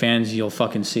NBA fans, you'll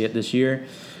fucking see it this year.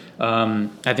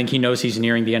 I think he knows he's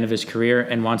nearing the end of his career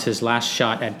and wants his last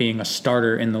shot at being a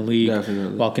starter in the league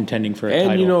while contending for a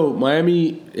title. And,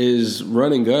 Miami is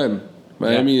run and gun.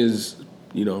 Miami is...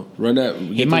 run that.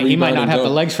 He might not have the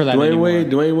legs for that anymore.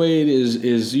 Dwayne Wade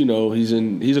is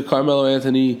he's a Carmelo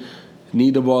Anthony,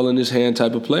 need the ball in his hand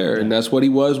type of player, and that's what he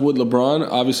was with LeBron,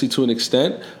 obviously to an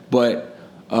extent, but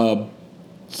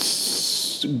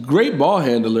great ball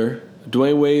handler.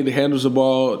 Dwayne Wade handles the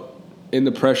ball in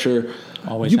the pressure.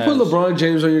 Always you has. put LeBron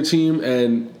James on your team,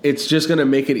 and it's just going to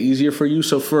make it easier for you.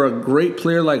 So for a great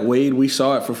player like Wade, we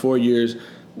saw it for 4 years.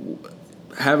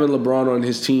 Having LeBron on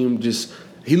his team just.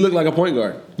 He looked like a point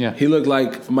guard. Yeah. He looked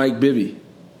like Mike Bibby.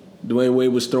 Dwayne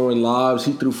Wade was throwing lobs.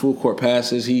 He threw full court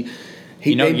passes. We're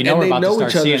about to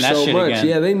start seeing that shit again.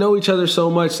 Yeah, they know each other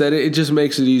so much that it just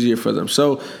makes it easier for them.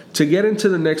 So to get into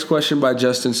the next question by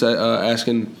Justin,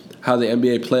 asking how the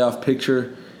NBA playoff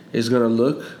picture is going to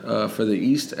look for the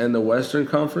East and the Western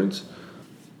Conference.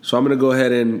 So I'm going to go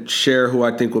ahead and share who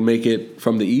I think will make it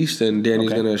from the East, and Danny's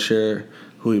going to share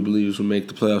who he believes will make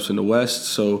the playoffs in the West.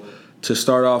 So to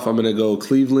start off, I'm going to go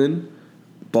Cleveland,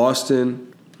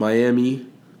 Boston, Miami,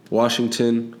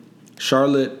 Washington,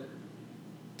 Charlotte,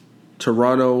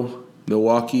 Toronto,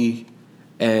 Milwaukee,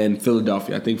 and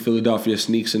Philadelphia. I think Philadelphia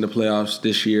sneaks in the playoffs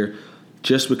this year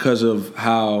just because of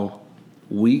how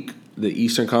weak the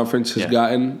Eastern Conference has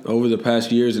gotten over the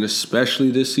past years, and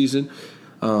especially this season.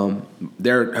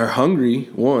 They're hungry,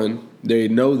 one. They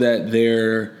know that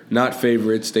they're not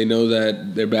favorites. They know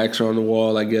that their backs are on the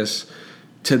wall, I guess.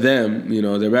 To them,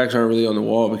 their backs aren't really on the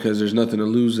wall because there's nothing to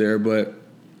lose there. But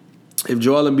if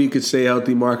Joel Embiid could stay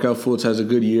healthy, Markelle Fultz has a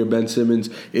good year, Ben Simmons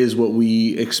is what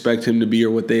we expect him to be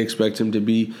or what they expect him to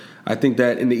be, I think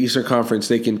that in the Eastern Conference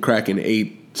they can crack an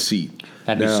 8 seed.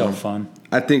 That'd be so fun.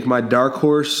 I think my dark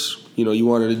horse, you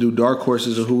wanted to do dark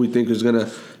horses of who we think is going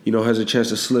to, has a chance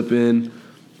to slip in.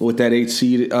 with that 8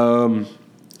 seed.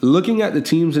 Looking at the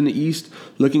teams in the East,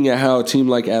 looking at how a team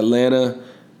like Atlanta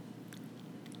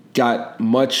got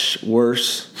much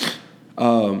worse.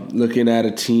 Looking at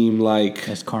a team like...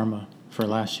 That's karma for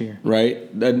last year.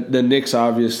 Right? The Knicks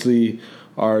obviously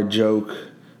are a joke.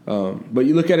 But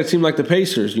you look at a team like the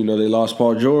Pacers. They lost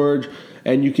Paul George.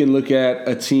 And you can look at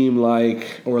a team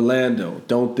like Orlando.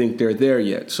 Don't think they're there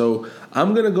yet. So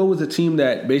I'm going to go with a team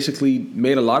that basically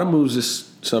made a lot of moves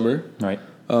this summer. Right.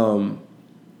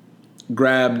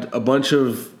 Grabbed a bunch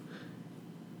of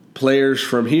players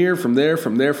from here, from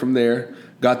there.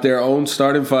 Got their own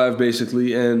starting five,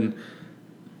 basically, and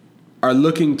are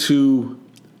looking to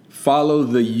follow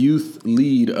the youth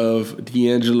lead of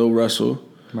D'Angelo Russell.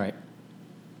 Right.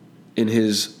 In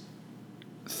his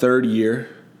third year.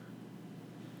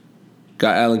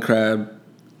 Got Allen Crabbe,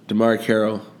 DeMar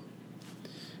Carroll.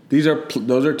 Those are 2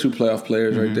 playoff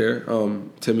players right there.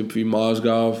 Timothy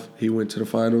Mozgov, he went to the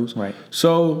finals. Right.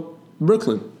 So,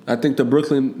 Brooklyn. I think the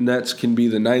Brooklyn Nets can be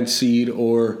the 9th seed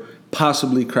or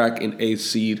possibly crack an 8th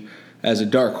seed as a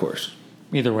dark horse.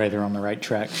 Either way, they're on the right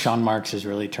track. Sean Marks has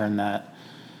really turned that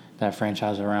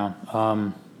franchise around.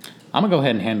 I'm going to go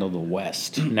ahead and handle the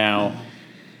West. Now,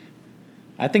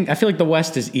 I feel like the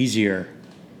West is easier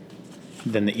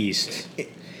than the East.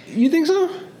 You think so?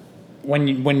 When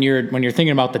you're thinking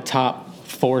about the top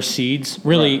 4 seeds,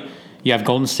 really, right. You have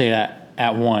Golden State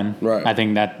at 1. Right. I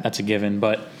think that's a given.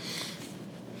 But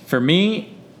for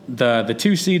me, the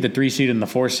 2 seed, the 3 seed, and the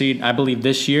 4 seed, I believe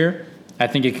this year, I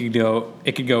think it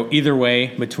could go either way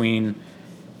between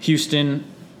Houston,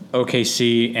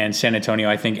 OKC, and San Antonio.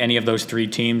 I think any of those 3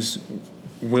 teams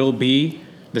will be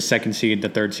the 2nd seed, the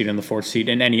 3rd seed, and the 4th seed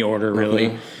in any order, really.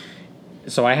 Mm-hmm.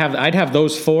 So I'd have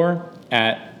those 4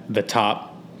 at the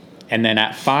top, and then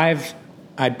at 5,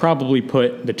 I'd probably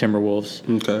put the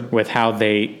Timberwolves. Okay. With how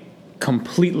they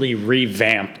completely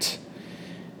revamped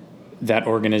that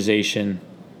organization.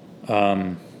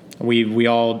 We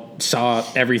all saw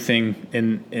everything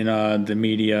in the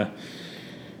media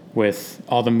with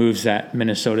all the moves that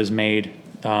Minnesota's made,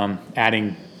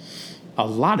 adding a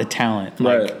lot of talent,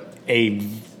 right. Like a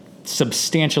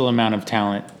substantial amount of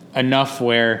talent, enough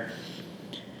where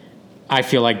I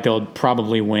feel like they'll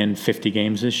probably win 50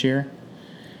 games this year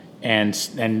and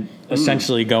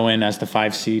essentially go in as the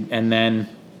 5 seed. And then,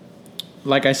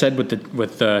 like I said, with the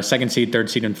 2nd seed, 3rd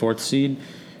seed, and 4th seed,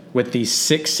 with the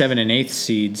 6th, 7th, and 8th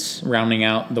seeds rounding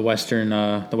out the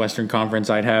Western Conference,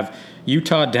 I'd have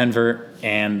Utah, Denver,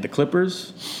 and the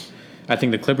Clippers. I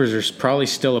think the Clippers are probably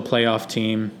still a playoff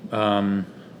team.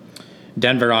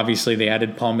 Denver, obviously, they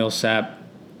added Paul Millsap,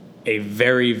 a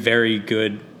very, very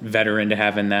good veteran to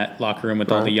have in that locker room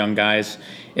with all the young guys.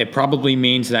 It probably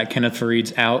means that Kenneth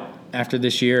Faried's out after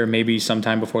this year, or maybe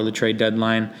sometime before the trade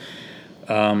deadline.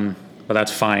 But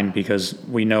that's fine because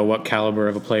we know what caliber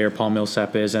of a player Paul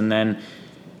Millsap is. And then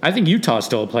I think Utah is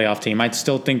still a playoff team. I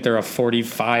still think they're a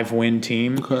 45-win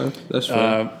team. Okay, that's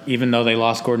fair. Even though they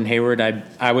lost Gordon Hayward,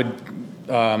 I would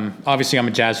obviously I'm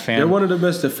a Jazz fan. They're one of the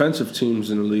best defensive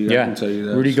teams in the league, I can tell you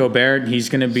that. Rudy Gobert,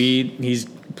 he's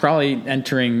probably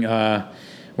entering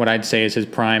what I'd say is his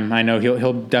prime. I know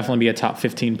he'll definitely be a top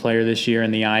 15 player this year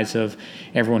in the eyes of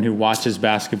everyone who watches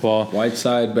basketball.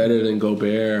 Whiteside better than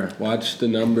Gobert. Watch the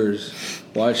numbers.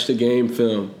 Watch the game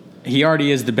film. He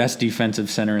already is the best defensive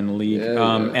center in the league.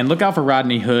 And look out for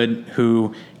Rodney Hood,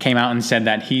 who came out and said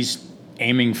that he's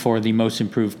aiming for the Most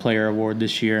Improved Player award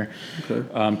this year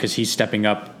because he's stepping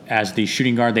up as the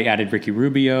shooting guard. They added Ricky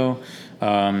Rubio,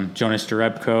 Jonas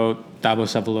Jerebko, Thabo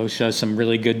Sefolosha, some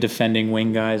really good defending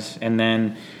wing guys. And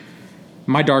then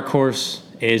my dark horse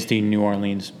is the New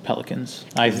Orleans Pelicans.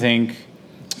 I think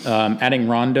adding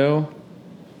Rondo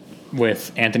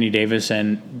with Anthony Davis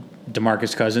and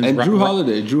DeMarcus Cousins. And Drew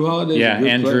Holiday. Yeah,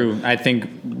 and player. Drew. I think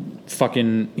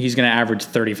he's going to average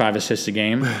 35 assists a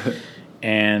game.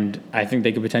 And I think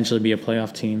they could potentially be a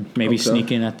playoff team, maybe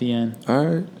sneak in at the end. All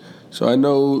right. So I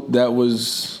know that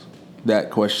was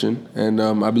that question, and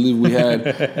I believe we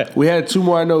had 2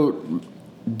 more. I know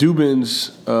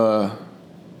Dubin's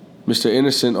Mr.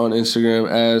 Innocent on Instagram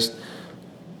asked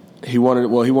he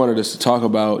wanted us to talk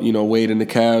about Wade and the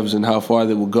Cavs and how far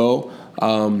they will go.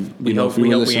 We hope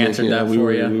we answered that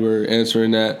for you. We were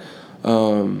answering that.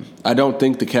 I don't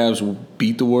think the Cavs will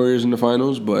beat the Warriors in the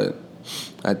finals, but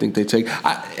I think they take.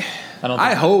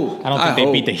 I hope. I don't think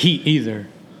they beat the Heat either.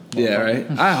 Yeah, right.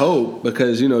 I hope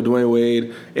because Dwayne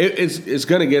Wade, it's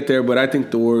gonna get there, but I think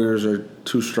the Warriors are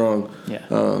too strong.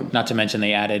 Yeah. Not to mention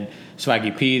they added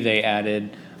Swaggy P. They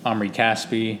added Omri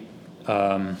Caspi,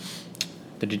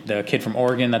 the kid from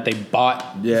Oregon that they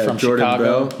bought from Jordan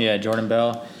Chicago. Bell. Yeah, Jordan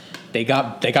Bell. they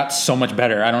got so much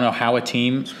better. I don't know how a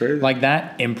team like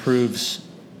that improves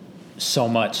so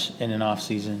much in an off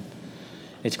season.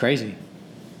 It's crazy.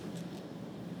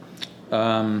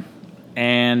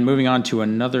 And moving on to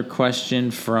another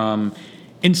question from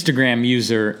Instagram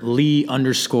user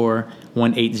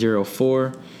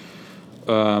Lee_1804.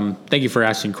 Thank you for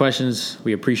asking questions.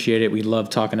 We appreciate it. We love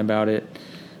talking about it.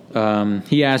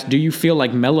 He asked, do you feel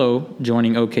like Melo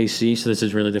joining OKC, so this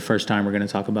is really the first time we're going to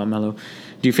talk about Melo,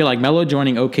 do you feel like Melo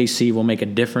joining OKC will make a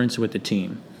difference with the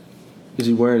team? Is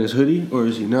he wearing his hoodie or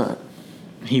is he not?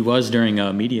 He was during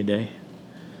a media day.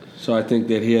 So I think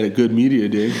that he had a good media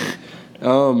day.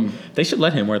 They should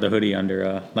let him wear the hoodie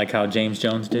under, like how James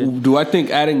Jones did. Do I think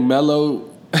adding Melo...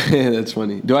 That's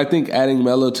funny. Do I think adding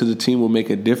Melo to the team will make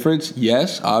a difference?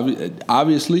 Yes,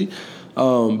 obviously.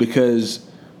 Because,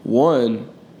 one,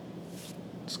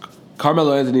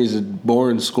 Carmelo Anthony is a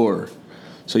born scorer.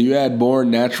 So you add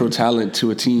born natural talent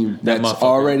to a team that's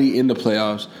already in the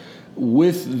playoffs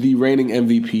with the reigning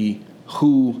MVP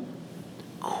who,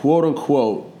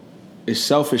 quote-unquote, is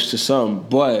selfish to some,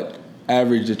 but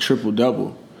averaged a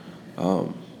triple-double.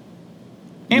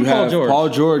 And Paul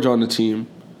George on the team.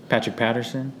 Patrick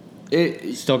Patterson.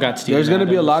 Still got Steven There's going to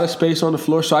be a Adams. lot of space on the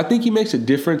floor, so I think he makes a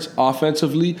difference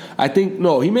offensively.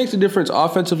 He makes a difference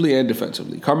offensively and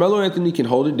defensively. Carmelo Anthony can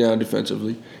hold it down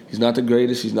defensively. He's not the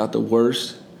greatest. He's not the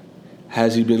worst.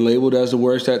 Has he been labeled as the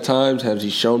worst at times? Has he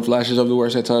shown flashes of the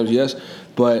worst at times? Yes.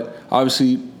 But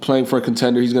obviously playing for a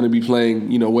contender, he's going to be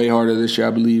playing, way harder this year,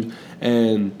 I believe.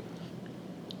 And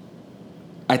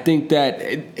I think that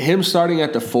him starting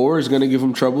at the 4 is going to give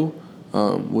him trouble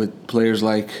with players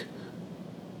like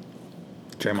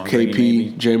Draymond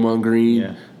KP, Draymond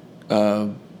Green,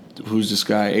 who's this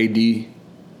guy, AD.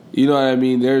 You know what I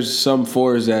mean? There's some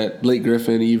 4s that Blake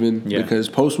Griffin even because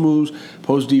post moves,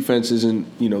 post defense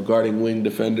isn't guarding wing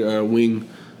defender, wing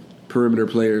perimeter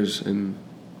players and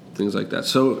things like that.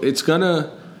 So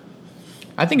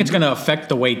I think it's gonna affect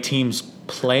the way teams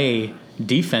play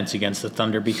defense against the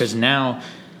Thunder because now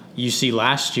you see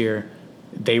last year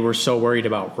they were so worried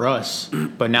about Russ,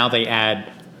 but now they add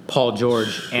Paul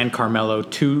George and Carmelo,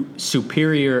 2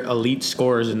 superior elite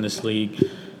scorers in this league.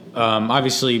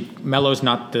 Obviously, Melo's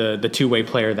not the two-way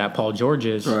player that Paul George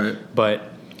is, right. But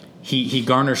he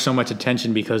garners so much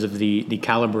attention because of the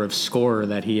caliber of scorer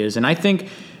that he is. And I think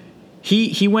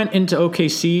he went into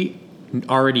OKC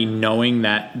already knowing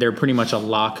that they're pretty much a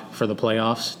lock for the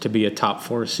playoffs to be a top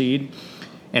 4 seed.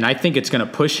 And I think it's going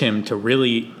to push him to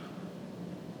really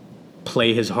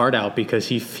play his heart out because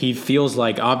he feels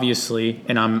like, obviously,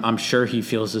 and I'm sure he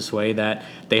feels this way, that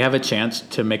they have a chance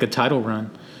to make a title run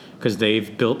because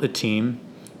they've built a team,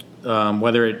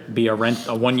 whether it be a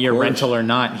 1-year rental or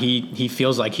not. He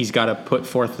feels like he's got to put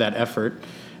forth that effort,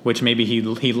 which maybe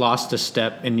he lost a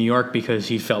step in New York because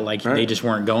he felt like they just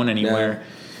weren't going anywhere.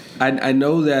 Now, I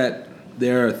know that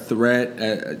they're a threat.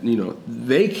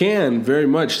 They can very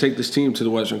much take this team to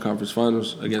the Western Conference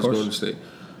Finals against Golden State.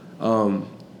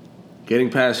 Getting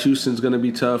past Houston's going to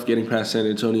be tough. Getting past San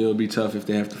Antonio will be tough if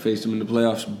they have to face them in the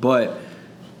playoffs. But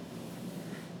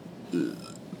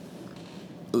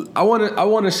I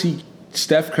want to see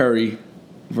Steph Curry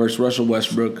versus Russell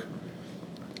Westbrook.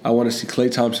 I want to see Klay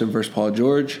Thompson versus Paul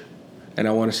George, and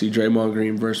I want to see Draymond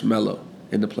Green versus Melo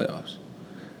in the playoffs.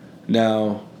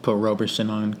 Now, put Roberson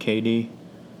on KD.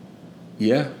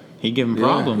 Yeah, he give him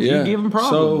problems. Yeah. He give him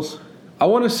problems. So I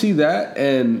want to see that,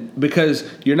 and because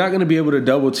you're not going to be able to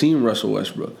double team Russell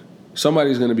Westbrook.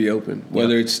 Somebody's going to be open,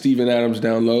 whether it's Steven Adams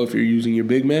down low if you're using your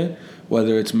big man,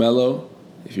 whether it's Melo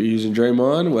if you're using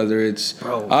Draymond, whether it's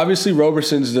obviously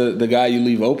Roberson's the guy you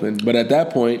leave open, but at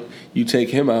that point you take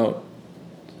him out.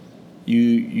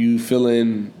 You fill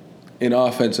in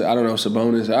offense. I don't know,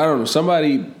 Sabonis. I don't know,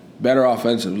 somebody better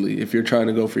offensively if you're trying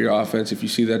to go for your offense. If you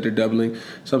see that they're doubling,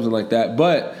 something like that,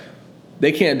 but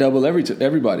they can't double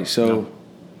everybody. So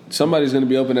somebody's going to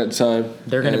be open at the time.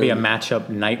 They're going to be a matchup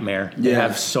nightmare. They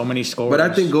have so many scorers. But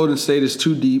I think Golden State is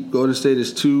too deep. Golden State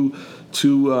is too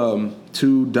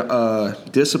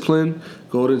disciplined.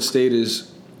 Golden State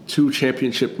is too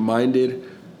championship minded.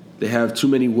 They have too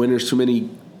many winners, too many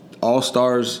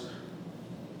all-stars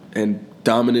and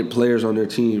dominant players on their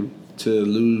team to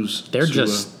lose. They're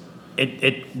just stacked.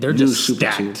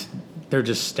 Team. They're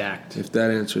just stacked. If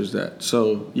that answers that.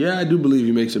 So, yeah, I do believe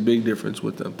he makes a big difference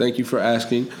with them. Thank you for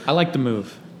asking. I like the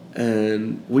move.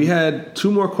 And we had 2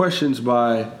 more questions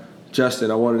by Justin.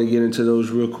 I wanted to get into those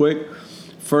real quick.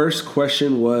 First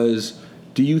question was,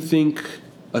 do you think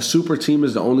a super team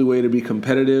is the only way to be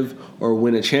competitive or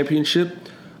win a championship?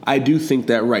 I do think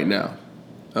that right now.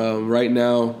 Right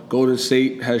now, Golden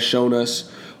State has shown us,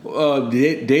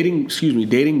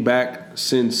 dating back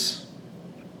since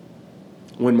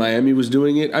when Miami was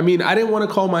doing it. I mean, I didn't want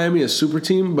to call Miami a super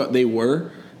team, but they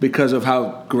were because of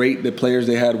how great the players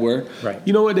they had were. Right.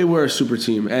 You know what? They were a super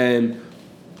team.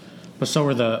 But so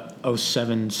were the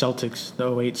 07 Celtics, the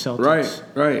 08 Celtics.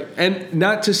 Right. And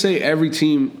not to say every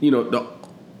team,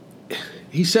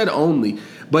 he said only,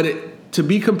 but to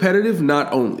be competitive,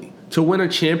 not only. To win a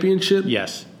championship?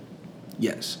 Yes.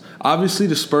 Obviously,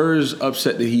 the Spurs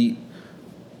upset the Heat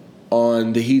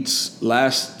on the Heat's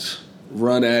last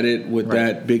run at it with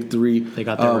that big three. They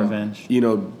got their revenge.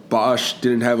 Bosh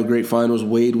didn't have a great finals.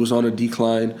 Wade was on a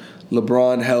decline.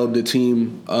 LeBron held the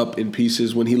team up in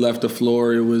pieces. When he left the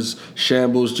floor, it was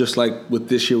shambles, just like with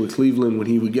this year with Cleveland. When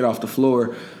he would get off the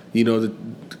floor,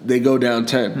 they go down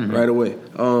 10 right away.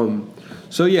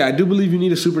 So, I do believe you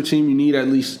need a super team. You need at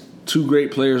least two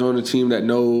great players on the team that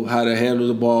know how to handle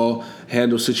the ball,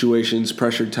 handle situations,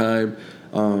 pressure time.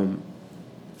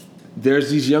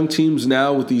 There's these young teams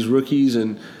now with these rookies,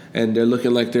 and they're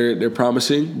looking like they're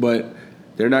promising, but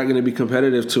they're not going to be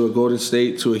competitive to a Golden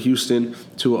State, to a Houston,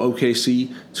 to a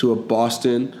OKC, to a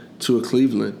Boston, to a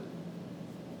Cleveland.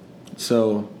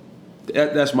 So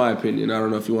that's my opinion. I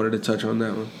don't know if you wanted to touch on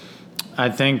that one. I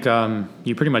think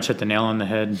you pretty much hit the nail on the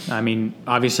head. I mean,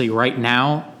 obviously right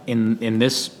now in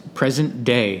this present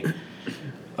day,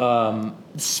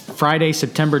 Friday,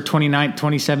 September 29th,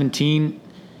 2017,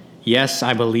 yes,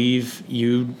 I believe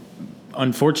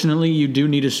unfortunately, you do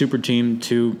need a super team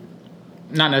to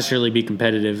not necessarily be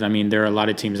competitive. I mean, there are a lot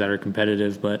of teams that are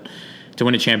competitive, but to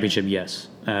win a championship, yes.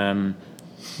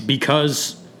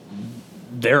 Because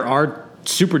there are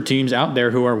super teams out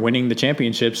there who are winning the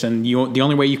championships, and the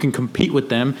only way you can compete with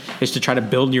them is to try to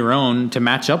build your own to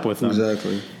match up with them.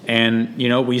 Exactly. And,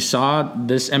 we saw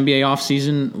this NBA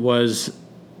offseason was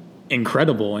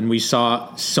incredible, and we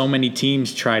saw so many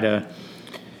teams try to,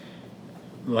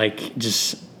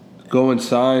 just go and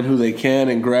sign who they can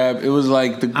and grab. It was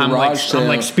like the garage sale.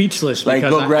 I'm speechless. Like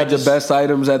go grab the best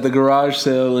items at the garage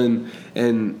sale and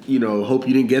hope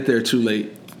you didn't get there too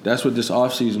late. That's what this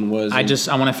offseason was. I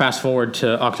want to fast forward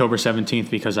to October 17th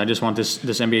because I just want this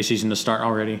NBA season to start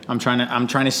already. I'm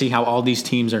trying to see how all these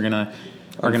teams are gonna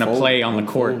play on the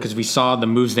court because we saw the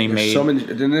moves they made.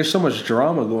 There's so much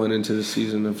drama going into the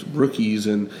season of rookies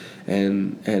and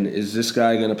is this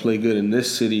guy gonna play good in this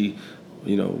city?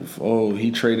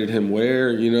 He traded him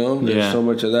where? There's so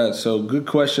much of that. So good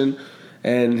question.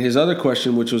 And his other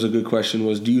question, which was a good question,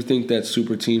 was do you think that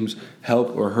super teams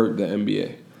help or hurt the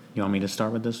NBA? You want me to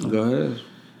start with this one? Go ahead.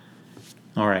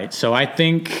 All right. So I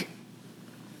think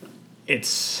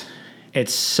it's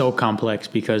so complex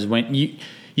because when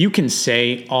you can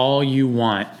say all you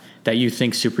want that you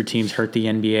think super teams hurt the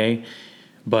NBA,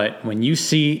 but when you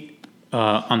see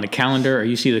on the calendar or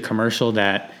you see the commercial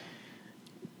that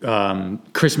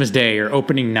Christmas Day or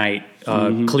opening night,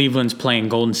 Cleveland's playing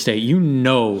Golden State,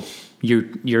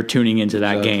 you're tuning into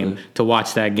that game to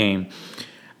watch that game.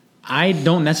 I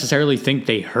don't necessarily think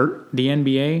they hurt the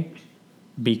NBA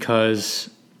because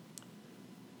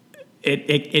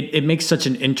it makes such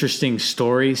an interesting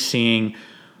story seeing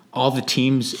all the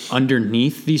teams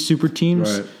underneath these super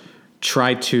teams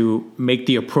try to make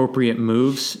the appropriate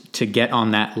moves to get on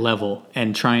that level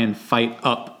and try and fight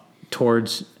up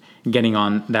towards getting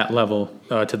on that level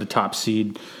to the top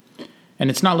seed.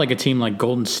 And it's not like a team like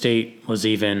Golden State was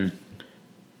even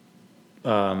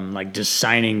just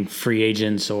signing free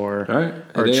agents or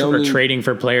trading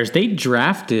for players. They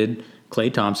drafted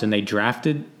Klay Thompson. They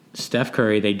drafted Steph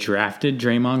Curry. They drafted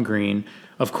Draymond Green.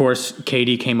 Of course,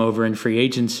 KD came over in free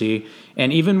agency.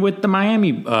 And even with the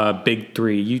Miami big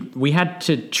three, we had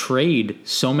to trade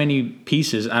so many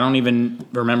pieces. I don't even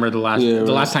remember the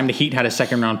last time the Heat had a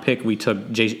second round pick. We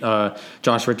took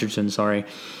Josh Richardson. Sorry,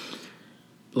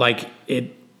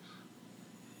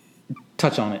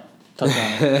 touch on it.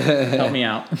 Help me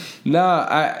out.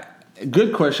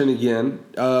 Good question again.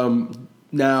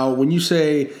 Now, when you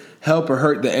say help or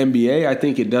hurt the NBA, I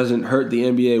think it doesn't hurt the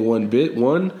NBA one bit.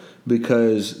 One,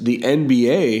 because the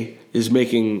NBA is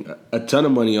making a ton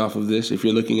of money off of this, if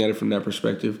you're looking at it from that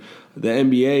perspective. The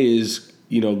NBA is,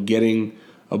 getting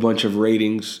a bunch of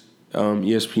ratings,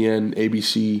 ESPN,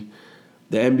 ABC.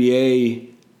 The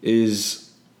NBA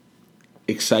is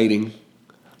exciting.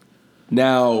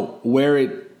 Now, where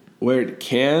it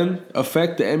can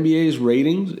affect the NBA's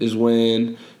ratings is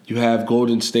when you have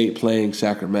Golden State playing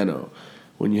Sacramento,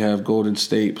 when you have Golden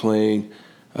State playing,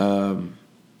 not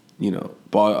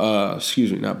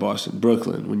Boston,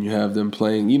 Brooklyn, when you have them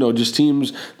playing, just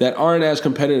teams that aren't as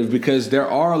competitive, because there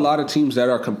are a lot of teams that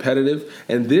are competitive.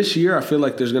 And this year, I feel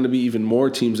like there's going to be even more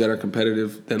teams that are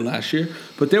competitive than last year.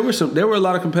 But there were a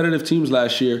lot of competitive teams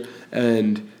last year,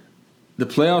 and the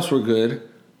playoffs were good.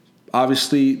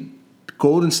 Obviously,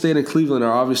 Golden State and Cleveland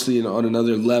are obviously on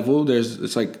another level.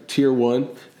 It's like tier 1,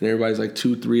 and everybody's like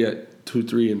 2,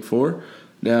 3, and 4.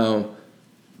 Now,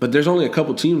 but there's only a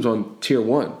couple teams on tier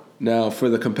 1. Now, for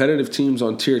the competitive teams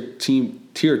on tier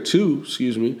 2,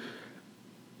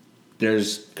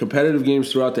 there's competitive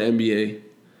games throughout the NBA.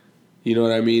 You know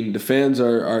what I mean? The fans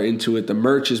are into it. The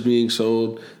merch is being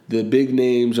sold. The big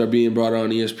names are being brought on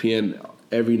ESPN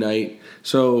every night.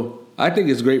 So I think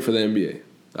it's great for the NBA.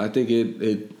 I think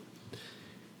it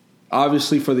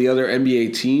obviously for the other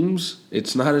NBA teams,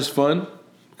 it's not as fun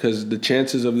because the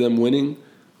chances of them winning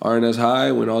aren't as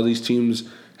high when all these teams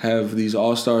have these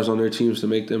all-stars on their teams to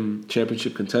make them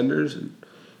championship contenders.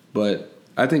 But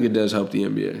I think it does help the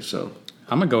NBA. So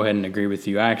I'm going to go ahead and agree with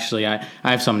you. Actually, I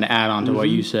have something to add on to what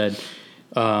you said.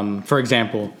 For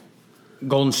example,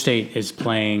 Golden State is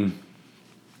playing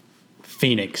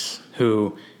Phoenix,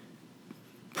 who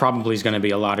probably is going to be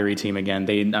a lottery team again.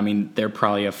 They're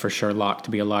probably a for sure lock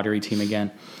to be a lottery team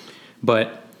again.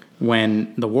 But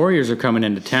when the Warriors are coming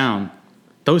into town,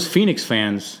 those Phoenix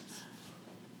fans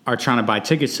are trying to buy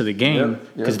tickets to the game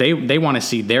because they want to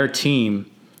see their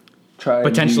team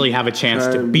potentially have a chance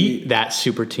to beat that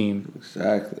super team.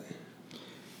 Exactly.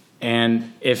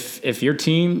 And if your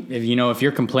team, if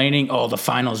you're complaining, the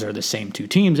finals are the same two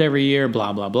teams every year,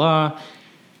 blah, blah, blah,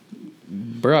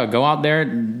 bruh, go out there,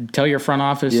 tell your front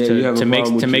office to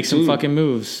make some fucking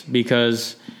moves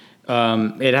because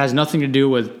it has nothing to do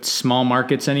with small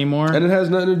markets anymore. And it has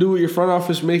nothing to do with your front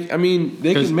office they can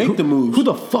make the moves. Who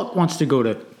the fuck wants to go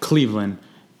to Cleveland?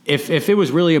 If it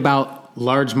was really about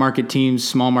large market teams,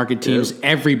 small market teams,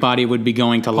 everybody would be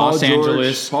going to Los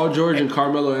Angeles. Paul George and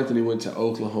Carmelo Anthony went to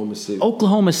Oklahoma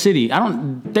City.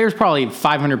 There's probably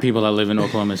 500 people that live in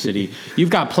Oklahoma City. You've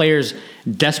got players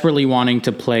desperately wanting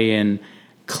to play in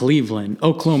Cleveland,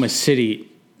 Oklahoma City,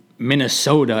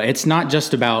 Minnesota. It's not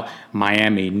just about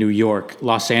Miami, New York,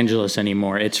 Los Angeles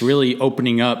anymore. It's really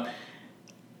opening up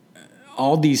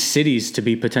all these cities to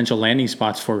be potential landing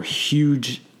spots for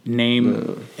huge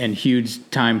name and huge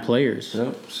time players.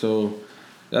 Yep. So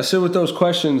that's it with those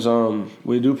questions.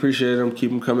 We do appreciate them.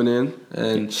 Keep them coming in.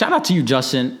 And shout out to you,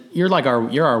 Justin. You're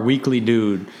our weekly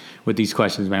dude with these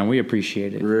questions, man. We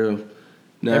appreciate it. Real.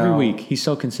 Now, every week, he's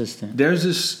so consistent. There's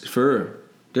this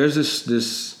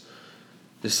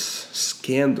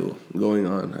scandal going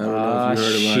on. I don't know if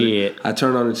you heard about it. I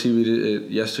turned on the TV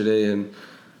yesterday and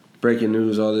breaking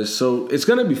news, all this. So it's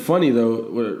going to be funny,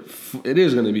 though. It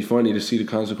is going to be funny to see the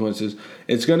consequences.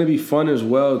 It's going to be fun as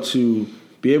well to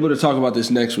be able to talk about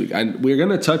this next week. We're going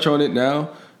to touch on it now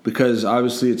because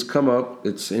obviously it's come up.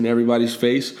 It's in everybody's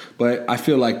face. But I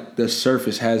feel like the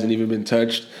surface hasn't even been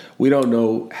touched. We don't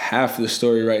know half the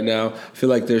story right now. I feel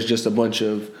like there's just a bunch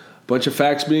of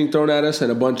facts being thrown at us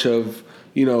and a bunch of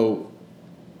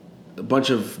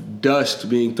dust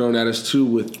being thrown at us too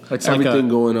with everything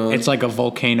going on. It's like a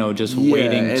volcano just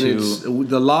waiting to.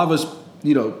 The lava's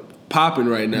popping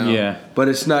right now. Yeah, but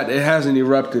it's not. It hasn't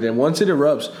erupted, and once it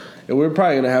erupts, and we're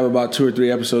probably gonna have about 2 or 3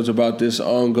 episodes about this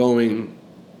ongoing.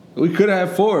 We could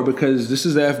have 4 because this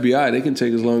is the FBI. They can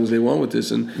take as long as they want with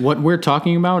this. And what we're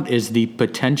talking about is the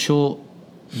potential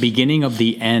beginning of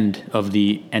the end of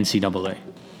the NCAA.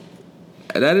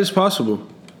 That is possible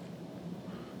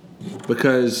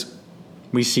because.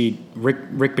 We see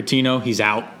Rick Pitino. He's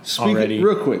out already.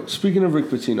 Real quick, speaking of Rick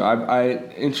Pitino, I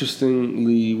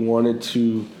interestingly wanted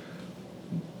to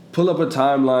pull up a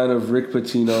timeline of Rick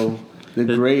Pitino,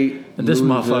 this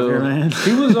motherfucker, man.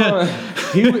 He was on.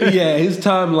 His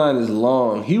timeline is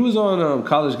long. He was on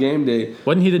College Game Day.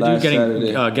 Wasn't he the dude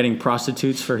getting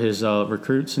prostitutes for his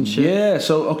recruits and shit? Yeah.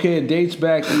 So it dates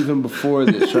back even before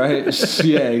this, right?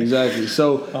 Yeah, exactly.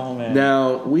 So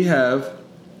now we have.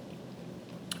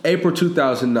 April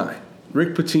 2009,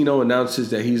 Rick Pitino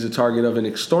announces that he's the target of an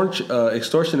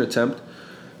extortion attempt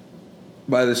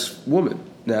by this woman.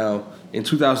 Now, in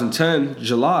 2010,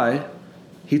 July,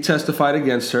 he testified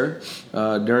against her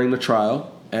during the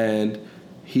trial, and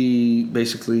he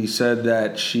basically said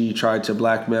that she tried to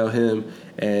blackmail him,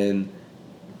 and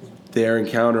their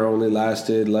encounter only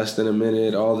lasted less than a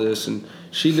minute, all this, and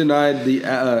she denied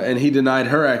and he denied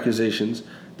her accusations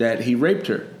that he raped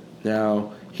her.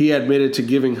 Now, he admitted to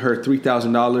giving her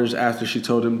 $3,000 after she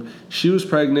told him she was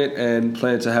pregnant and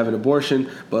planned to have an abortion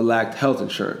but lacked health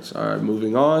insurance. All right,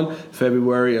 moving on.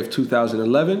 February of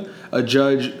 2011, a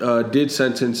judge did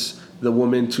sentence the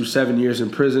woman to 7 years in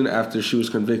prison after she was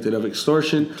convicted of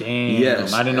extortion. Damn,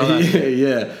 yes. I didn't know that.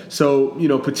 Yeah. So,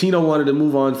 Pitino wanted to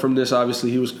move on from this.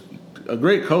 Obviously, he was a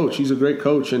great coach. He's a great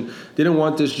coach and didn't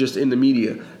want this just in the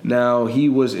media. Now, he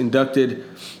was inducted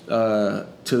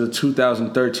to the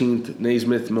 2013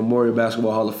 Naismith Memorial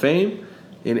Basketball Hall of Fame.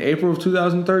 in April of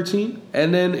 2013.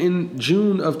 And then in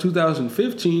June of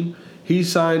 2015, he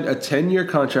signed a 10-year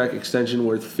contract extension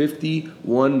worth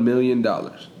 $51 million.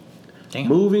 Damn.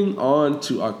 Moving on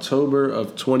to October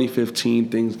of 2015,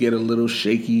 things get a little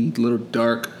shaky, a little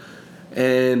dark.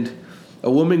 And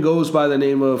a woman goes by the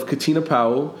name of Katina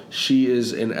Powell. She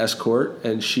is an escort,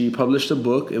 and she published a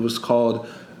book. It was called,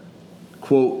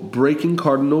 quote, Breaking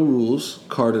Cardinal Rules.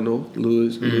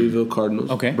 Louisville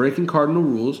Cardinals. Okay. Breaking Cardinal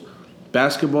Rules,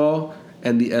 Basketball,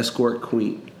 and the Escort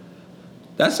Queen.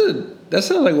 That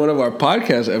sounds like one of our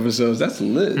podcast episodes. That's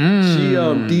lit. She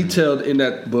detailed in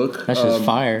that book. That's just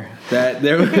fire.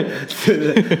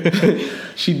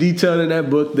 She detailed in that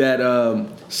book that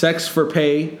sex for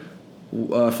pay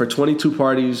for 22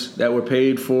 parties that were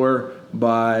paid for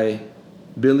by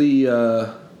Billy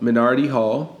Minardi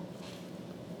Hall.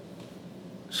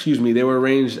 Excuse me, they were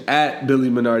arranged at Billy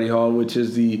Minardi Hall, which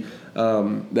is the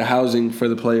housing for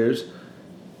the players,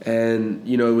 and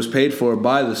it was paid for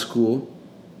by the school.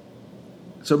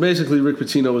 So basically, Rick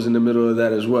Pitino was in the middle of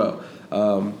that as well.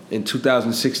 In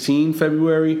 2016,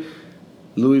 February,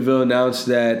 Louisville announced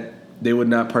that they would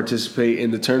not participate in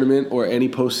the tournament or any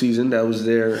postseason. That was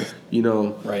their,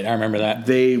 Right, I remember that.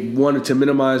 They wanted to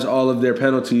minimize all of their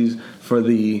penalties for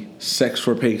the sex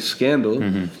for pay scandal.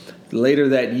 Mm-hmm. Later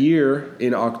that year,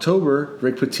 in October,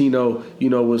 Rick Pitino,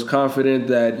 was confident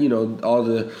that, all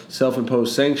the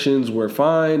self-imposed sanctions were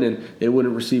fine and they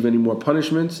wouldn't receive any more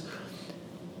punishments.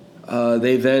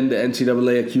 The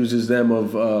NCAA accuses them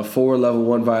of 4 Level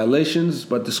 1 violations,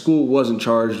 but the school wasn't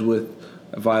charged with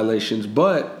violations.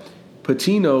 But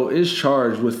Pitino is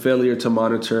charged with failure to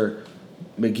monitor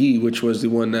McGee, which was the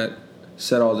one that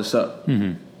set all this up.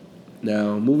 Mm-hmm.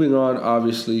 Now, moving on,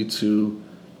 obviously, to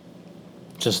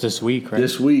just this week, right?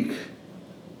 This week,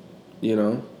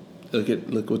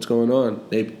 look what's going on.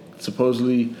 They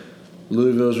supposedly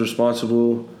Louisville's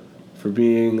responsible for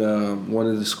being one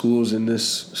of the schools in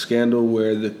this scandal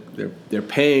where they're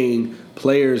paying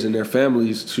players and their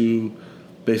families to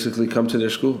basically come to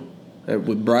their school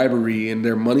with bribery and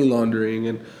their money laundering.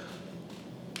 And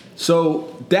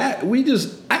so that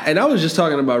I was just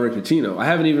talking about Rick Pitino. I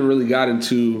haven't even really got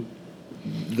into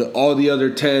all the other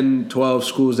 10, 12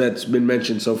 schools that's been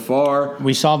mentioned so far.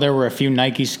 We saw there were a few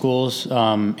Nike schools.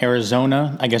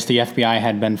 Arizona, I guess the FBI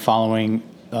had been following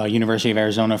University of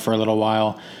Arizona for a little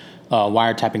while.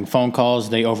 Wiretapping phone calls.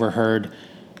 They overheard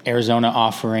Arizona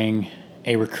offering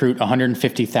a recruit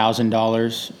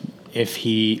 $150,000 if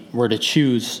he were to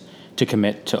choose to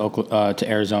commit to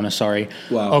Arizona.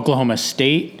 Wow. Oklahoma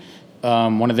State,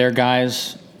 one of their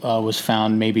guys was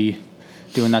found maybe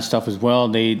doing that stuff as well.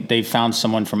 They found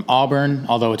someone from Auburn,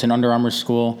 although it's an Under Armour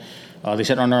school. They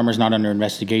said Under Armour's not under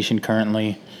investigation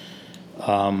currently.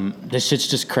 This shit's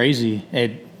just crazy.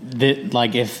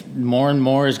 If more and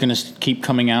more is going to keep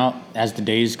coming out as the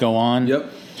days go on.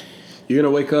 Yep. You're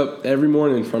going to wake up every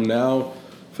morning from now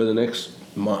for the next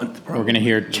month. Probably. We're going to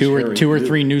hear two or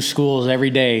three new schools every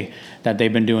day that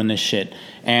they've been doing this shit.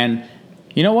 And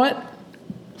you know what?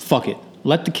 Fuck it.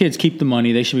 Let the kids keep the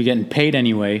money. They should be getting paid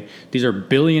anyway. These are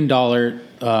billion-dollar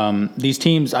these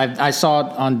teams. I saw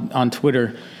on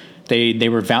Twitter. They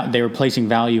were placing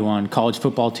value on college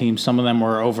football teams. Some of them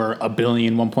were over $1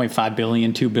 billion, $1.5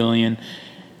 billion, $2 billion.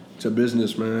 It's a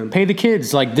business, man. Pay the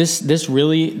kids. Like this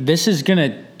is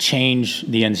gonna change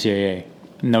the NCAA,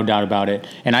 no doubt about it.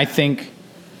 And I think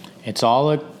it's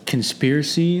all a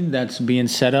conspiracy that's being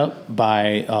set up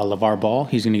by LeVar Ball.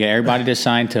 He's gonna get everybody to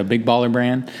sign to a big baller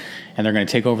brand, and they're gonna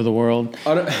take over the world.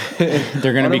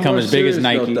 They're gonna become as big as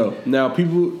Nike. Though. Now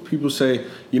people say,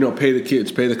 pay the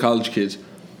kids, pay the college kids.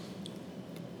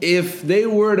 If they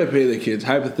were to pay the kids,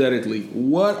 hypothetically,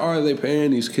 what are they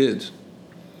paying these kids?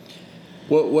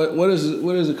 What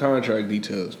is the contract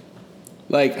details?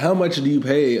 Like, how much do you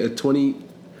pay a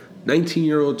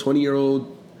 19-year-old,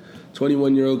 20-year-old,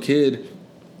 21-year-old kid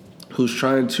who's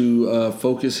trying to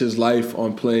focus his life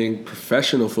on playing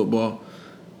professional football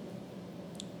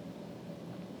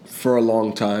for a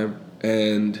long time,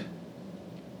 and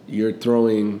you're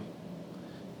throwing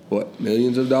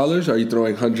millions of dollars? Are you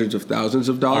throwing hundreds of thousands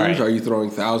of dollars? Right. Are you throwing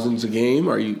thousands a game?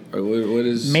 What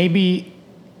is... Maybe...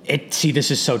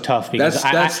 this is so tough because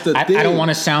that's the thing. I don't want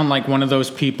to sound like one of those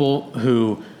people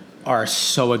who are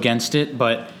so against it,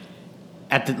 but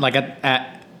it's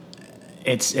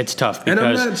tough because and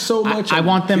I'm not so much I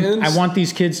want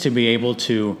these kids to be able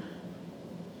to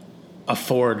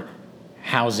afford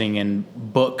housing and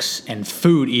books and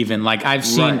food even. Like I've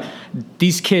seen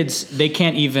these kids, they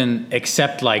can't even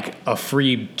accept like a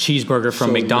free cheeseburger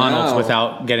from McDonald's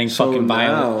without getting fucking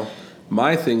violent.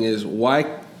 My thing is,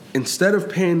 why instead of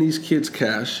paying these kids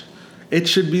cash, it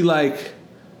should be like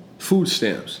food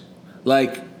stamps.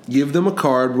 Like, give them a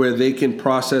card where they can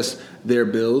process their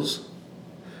bills.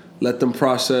 Let them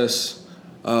process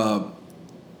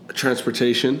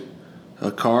transportation,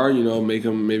 a car. Make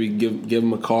them give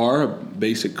them a car, a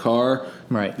basic car.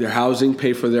 Right. Their housing,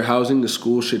 pay for their housing. The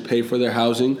school should pay for their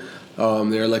housing,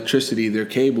 their electricity, their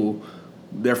cable.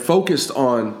 They're focused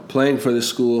on playing for the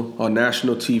school on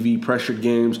national TV, pressured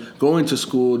games, going to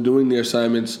school, doing their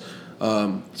assignments.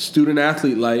 Student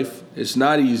athlete life, it's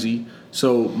not easy.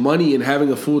 So money and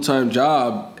having a full-time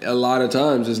job a lot of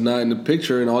times is not in the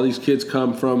picture. And all these kids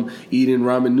come from eating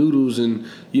ramen noodles and,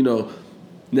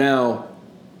 now.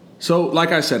 So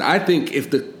like I said, I think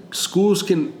if the schools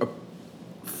can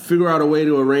figure out a way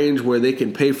to arrange where they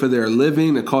can pay for their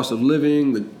living, the cost of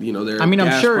living, their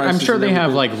I'm sure they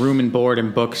have like room and board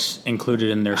and books included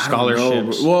in their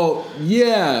scholarships. Well,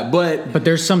 yeah, but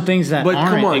there's some things that aren't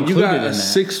come on, included you got in a that.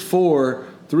 6'4",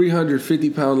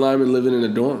 350-pound lineman living in a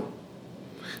dorm,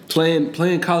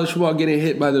 playing college football, getting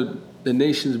hit by the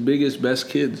nation's biggest, best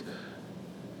kids,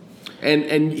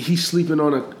 and he's sleeping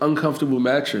on an uncomfortable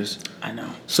mattress. I know.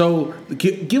 So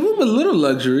give him a little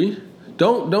luxury.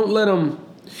 Don't let him.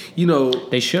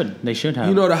 They should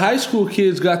have. The high school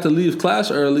kids got to leave class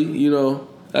early.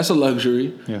 That's a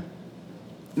luxury. Yeah.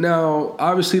 Now,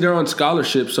 obviously, they're on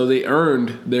scholarship, so they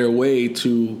earned their way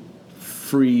to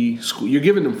free school. You're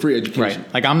giving them free education.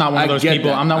 Right. Like, I'm not one of those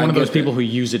people. That. I'm not one of those people who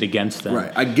use it against them.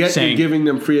 Right. I get you giving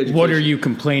them free education. What are you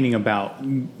complaining about?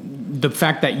 The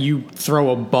fact that you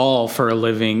throw a ball for a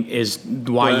living is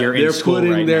why you're in school right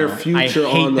now. They're putting their future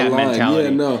on the line. Mentality. Yeah,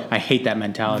 no. I hate that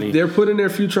mentality. They're putting their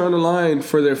future on the line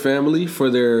for their family, for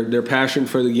their passion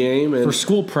for the game. And for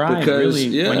school pride,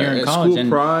 really, when you're in college. School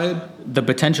pride. The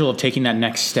potential of taking that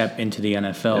next step into the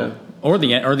NFL or the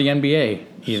NBA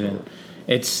even. Sure.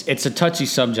 It's a touchy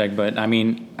subject, but I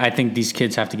mean, I think these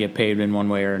kids have to get paid in one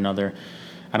way or another.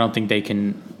 I don't think they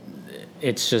can.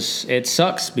 It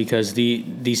sucks because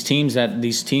these teams and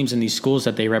these schools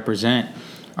that they represent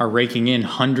are raking in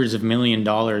hundreds of $1 million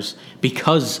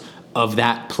because of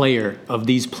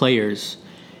these players,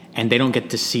 and they don't get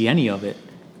to see any of it.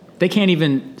 They can't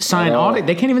even sign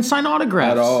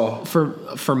autographs at all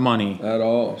for money at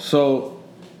all. So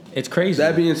it's crazy.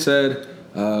 That being said,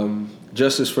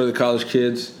 justice for the college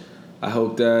kids. I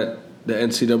hope that the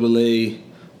NCAA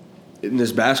in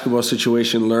this basketball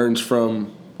situation learns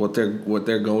from what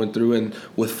they're going through, and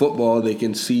with football they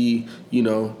can see, I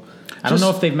don't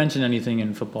know if they've mentioned anything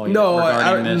in football yet.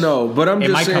 No, but I'm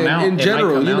just saying in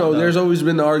general, there's always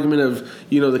been the argument of,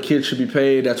 the kids should be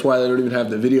paid. That's why they don't even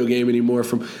have the video game anymore.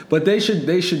 But they should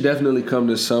definitely come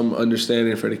to some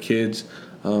understanding for the kids.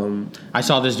 I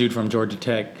saw this dude from Georgia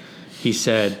Tech. He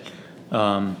said,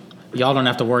 y'all don't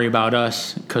have to worry about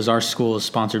us because our school is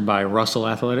sponsored by Russell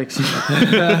Athletics.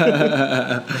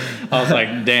 I was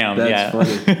like, damn, That's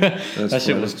funny. That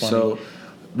shit was funny. So,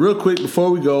 real quick,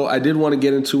 before we go, I did want to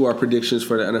get into our predictions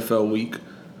for the NFL week.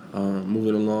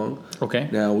 Moving along. Okay.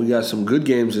 Now, we got some good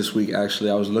games this week, actually.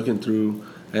 I was looking through,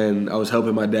 and I was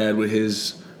helping my dad with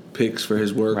his picks for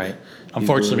his work. Right.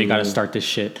 Unfortunately, we got to start this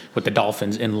shit with the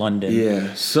Dolphins in London.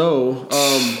 Yeah. So,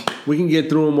 we can get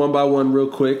through them one by one real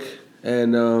quick.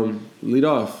 And lead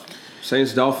off.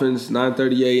 Saints, Dolphins,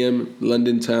 9:30 a.m.,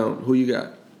 London town. Who you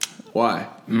got? Why?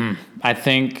 I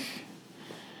think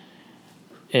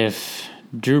if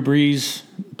Drew Brees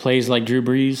plays like Drew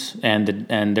Brees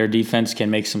and their defense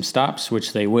can make some stops,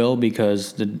 which they will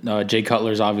because Jay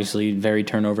Cutler's obviously very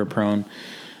turnover prone.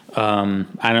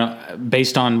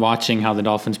 Based on watching how the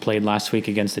Dolphins played last week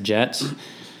against the Jets,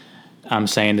 I'm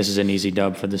saying this is an easy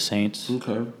dub for the Saints.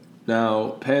 Okay. Now,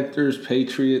 Panthers,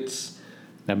 Patriots.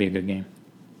 That'd be a good game.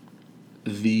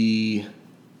 The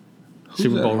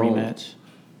Super Bowl rematch.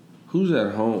 Who's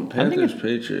at home? Panthers,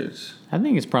 Patriots. I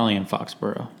think it's probably in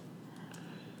Foxborough.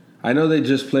 I know they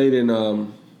just played in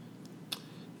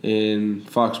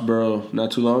Foxborough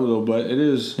not too long ago, but it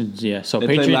is. Yeah, so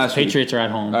Patriots are at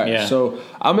home. All right, yeah. So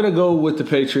I'm going to go with the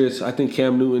Patriots. I think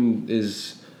Cam Newton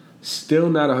is still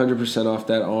not 100% off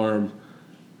that arm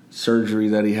surgery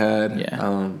that he had.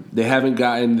 Yeah. They haven't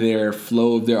gotten their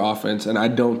flow of their offense, and I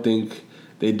don't think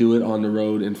they do it on the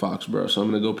road in Foxborough. So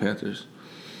I'm going to go Panthers.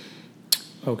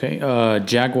 Okay.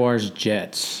 Jaguars,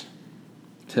 Jets.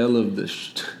 Tale of the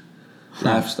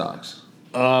laugh stocks.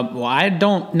 Well, I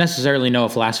don't necessarily know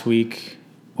if last week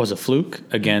was a fluke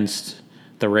against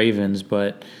the Ravens,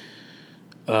 but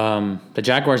the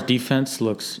Jaguars' defense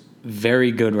looks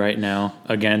very good right now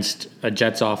against a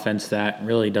Jets offense that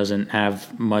really doesn't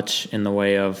have much in the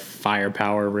way of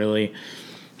firepower, really.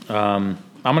 I'm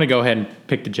going to go ahead and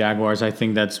pick the Jaguars. I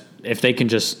think that's if they can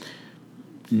just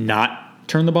not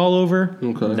turn the ball over,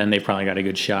 then they probably got a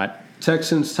good shot.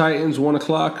 Texans, Titans, 1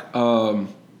 o'clock.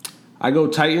 I go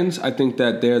Titans. I think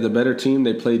that they're the better team.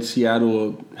 They played Seattle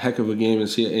a heck of a game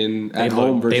at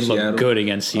home versus Seattle. They look good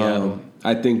against Seattle.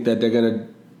 I think that they're going to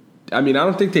 – I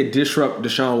don't think they disrupt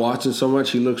Deshaun Watson so much.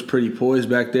 He looks pretty poised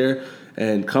back there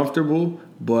and comfortable.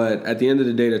 But at the end of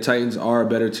the day, the Titans are a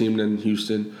better team than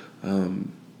Houston.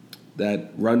 That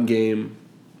run game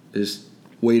is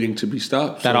waiting to be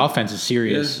stopped. That offense is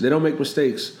serious. Yeah, they don't make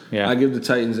mistakes. Yeah. I give the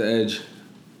Titans the edge.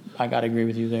 I got to agree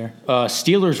with you there.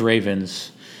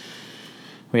 Steelers-Ravens.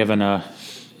 We have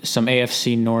some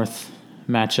AFC North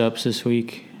matchups this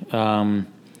week. I'm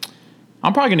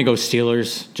probably going to go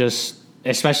Steelers, just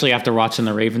especially after watching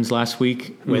the Ravens last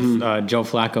week with Joe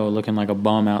Flacco looking like a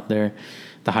bum out there,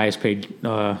 the highest paid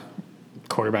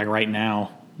quarterback right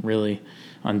now, really,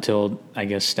 until I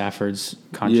guess Stafford's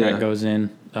contract goes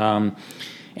in. And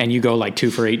you go like 2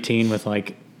 for 18 with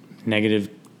like negative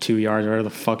 2 yards, whatever the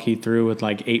fuck he threw with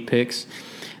like 8 picks.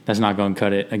 That's not going to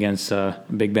cut it against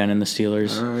Big Ben and the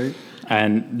Steelers. All right.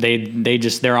 And they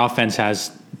just their offense has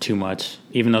too much.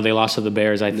 Even though they lost to the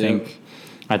Bears, I think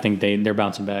they're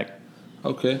bouncing back.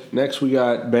 Okay. Next we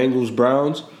got Bengals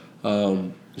Browns.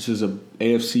 This is a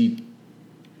AFC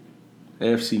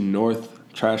North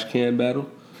trash can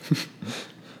battle.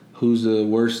 Who's the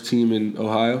worst team in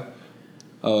Ohio?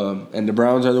 And the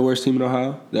Browns are the worst team in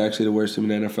Ohio. They're actually the worst team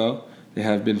in the NFL. They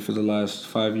have been for the last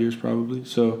 5 years probably.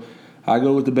 So I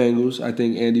go with the Bengals. I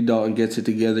think Andy Dalton gets it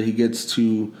together. He gets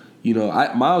to,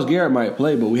 Myles Garrett might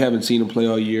play, but we haven't seen him play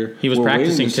all year. He was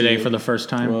practicing today for the first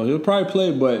time. Well, he'll probably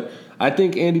play, but I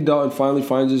think Andy Dalton finally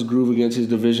finds his groove against his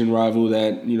division rival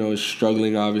that, is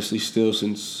struggling obviously still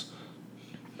since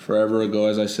forever ago,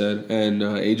 as I said. And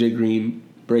A.J. Green,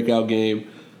 breakout game.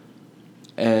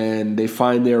 And they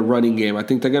find their running game. I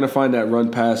think they're going to find that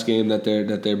run-pass game that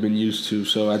they've been used to.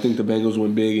 So I think the Bengals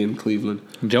win big in Cleveland.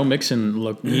 Joe Mixon,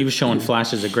 he was showing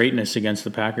flashes of greatness against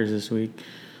the Packers this week.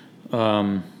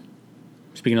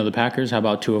 Speaking of the Packers, how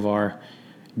about two of our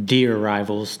dear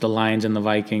rivals, the Lions and the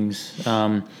Vikings?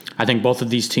 I think both of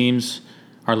these teams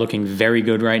are looking very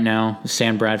good right now.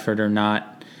 Sam Bradford or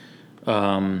not.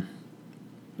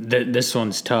 This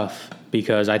one's tough,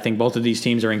 because I think both of these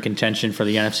teams are in contention for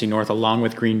the NFC North along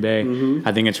with Green Bay. Mm-hmm.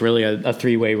 I think it's really a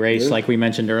three-way race, like we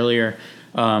mentioned earlier.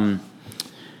 I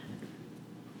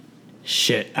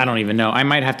don't even know. I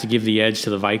might have to give the edge to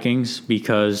the Vikings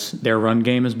because their run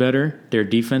game is better, their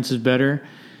defense is better,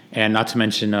 and not to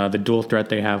mention the dual threat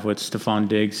they have with Stephon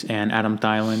Diggs and Adam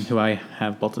Thielen, who I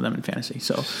have both of them in fantasy.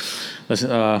 So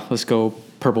let's go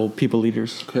purple people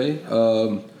leaders. Okay,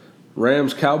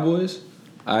 Rams Cowboys.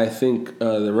 I think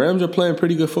the Rams are playing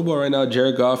pretty good football right now.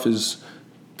 Jared Goff is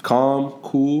calm,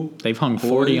 cool. They've hung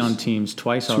 40 on teams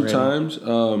twice already. 2 times.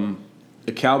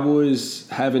 The Cowboys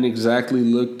haven't exactly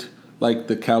looked like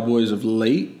the Cowboys of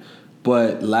late,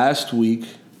 but last week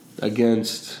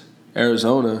against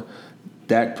Arizona,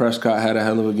 Dak Prescott had a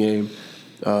hell of a game.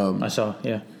 I saw,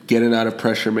 yeah. Getting out of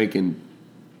pressure, making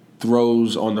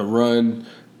throws on the run,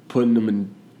 putting them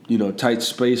in, tight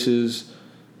spaces.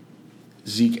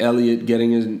 Zeke Elliott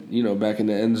getting his, back in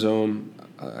the end zone.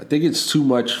 I think it's too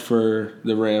much for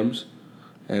the Rams,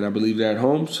 and I believe they're at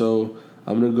home. So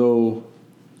I'm going to go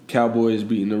Cowboys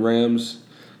beating the Rams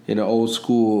in an old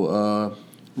school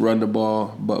run the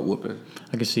ball butt whooping.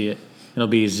 I can see it. It'll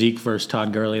be Zeke versus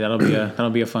Todd Gurley. That'll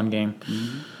be a fun game.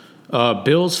 Mm-hmm.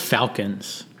 Bills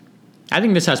Falcons. I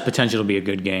think this has potential to be a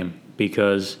good game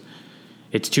because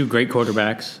it's 2 great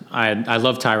quarterbacks. I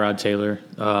love Tyrod Taylor.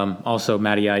 Also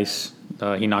Matty Ice.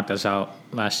 He knocked us out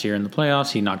last year in the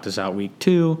playoffs. He knocked us out week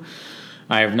 2.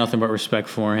 I have nothing but respect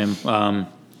for him.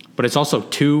 But it's also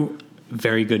 2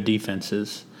 very good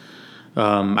defenses.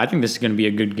 I think this is going to be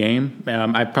a good game.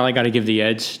 I probably got to give the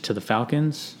edge to the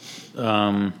Falcons. Actually,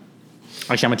 I'm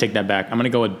going to take that back. I'm going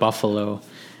to go with Buffalo,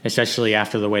 especially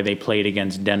after the way they played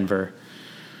against Denver.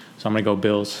 So I'm going to go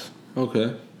Bills.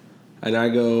 Okay. And I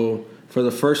go, for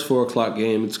the first 4 o'clock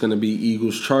game, it's going to be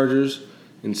Eagles-Chargers.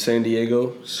 In San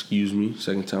Diego,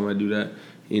 second time I do that,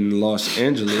 in Los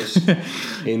Angeles,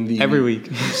 in the every week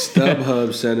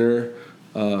StubHub Center.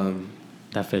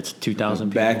 That fits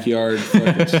 2,000 people. Backyard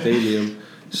fucking stadium.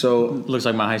 So looks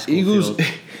like my high school field.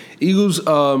 Eagles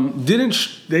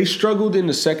they struggled in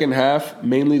the second half,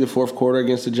 mainly the fourth quarter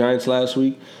against the Giants last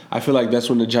week. I feel like that's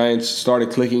when the Giants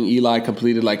started clicking. Eli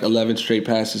completed like 11 straight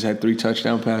passes, had 3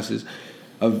 touchdown passes.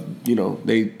 They're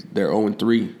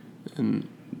 0-3 and.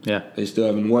 Yeah, they still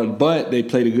haven't won, but they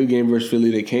played a good game versus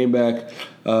Philly. They came back.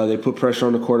 They put pressure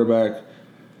on the quarterback.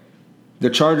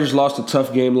 The Chargers lost a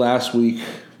tough game last week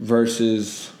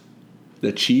versus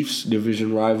the Chiefs,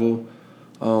 division rival.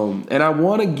 And I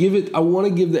want to give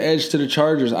the edge to the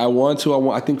Chargers.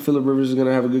 I think Phillip Rivers is going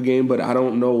to have a good game, but I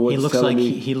don't know what's telling me.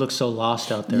 He looks so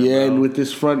lost out there. Yeah, bro. and with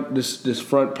this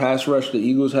front pass rush the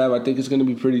Eagles have, I think it's going to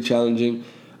be pretty challenging.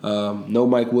 No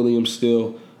Mike Williams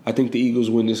still. I think the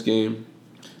Eagles win this game.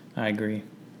 I agree.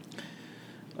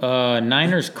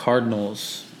 Niners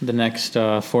Cardinals, the next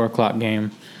 4:00 game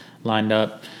lined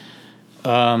up.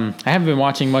 I haven't been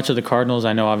watching much of the Cardinals.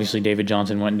 I know obviously David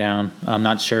Johnson went down. I'm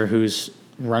not sure who's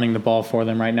running the ball for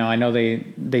them right now. I know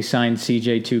they signed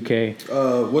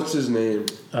CJ2K. What's his name?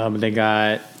 But they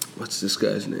got... What's this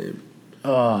guy's name?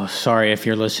 Oh, sorry if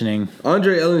you're listening.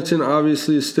 Andre Ellington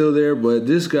obviously is still there, but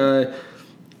this guy,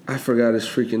 I forgot his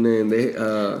freaking name.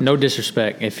 No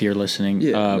disrespect if you're listening.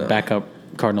 Yeah, no. Backup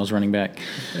Cardinals running back.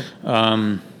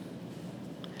 We'll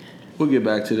get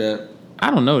back to that. I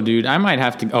don't know, dude. I might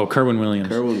have to... Oh, Kerwin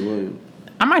Williams.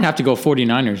 I might have to go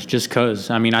 49ers just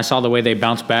because. I mean, I saw the way they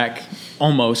bounced back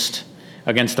almost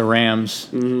against the Rams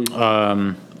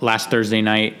last Thursday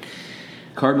night.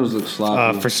 Cardinals look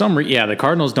sloppy. For some reason, the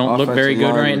Cardinals don't look very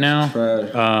good right now.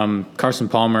 Carson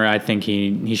Palmer, I think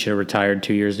he should have retired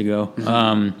 2 years ago.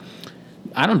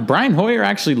 Brian Hoyer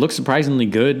actually looks surprisingly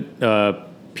good.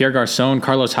 Pierre Garcon,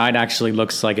 Carlos Hyde actually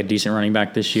looks like a decent running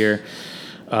back this year.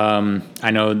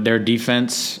 I know their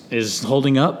defense is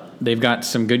holding up. They've got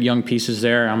some good young pieces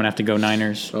there. I'm going to have to go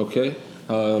Niners. Okay.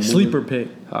 Sleeper pick.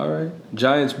 All right.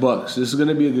 Giants Bucks. This is going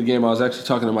to be a good game. I was actually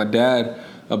talking to my dad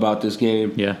about this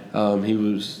game. Yeah. He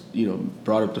was,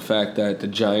 brought up the fact that the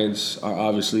Giants are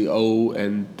obviously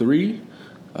 0-3.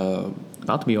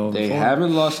 About to be 0-4. They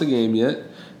haven't lost a game yet.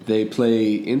 They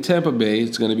play in Tampa Bay.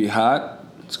 It's going to be hot.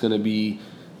 It's going to be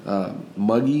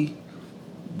muggy.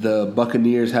 The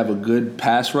Buccaneers have a good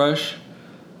pass rush.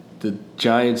 The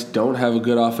Giants don't have a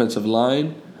good offensive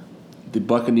line. The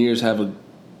Buccaneers have a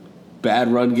bad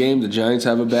run game. The Giants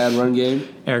have a bad run game.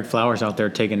 Eric Flowers out there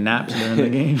taking naps during the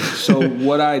game. So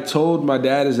what I told my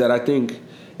dad is that I think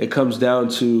it comes down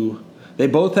to they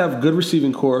both have good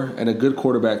receiving core and a good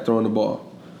quarterback throwing the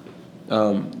ball.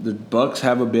 The Bucs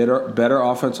have a better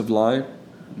offensive line.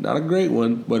 Not a great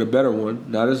one, but a better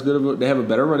one. Not as good they have a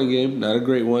better running game. Not a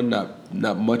great one.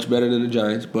 Not much better than the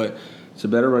Giants, but it's a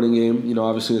better running game.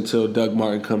 Obviously until Doug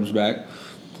Martin comes back.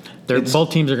 Both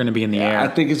teams are going to be in the air. I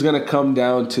think it's going to come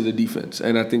down to the defense,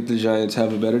 and I think the Giants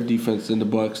have a better defense than the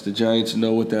Bucs. The Giants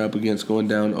know what they're up against, going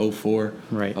down 0-4,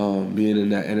 right? Being in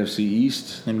that NFC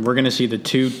East, and we're going to see the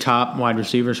two top wide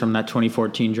receivers from that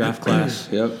 2014 draft class.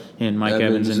 Yep, and Mike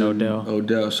Evans and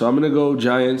Odell. So I'm going to go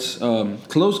Giants.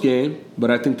 Close game, but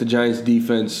I think the Giants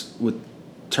defense with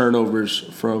turnovers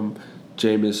from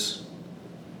Jameis.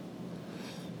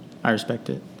 I respect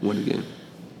it. Win the game.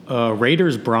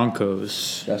 Raiders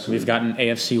Broncos. We've got an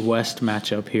AFC West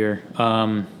matchup here.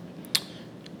 I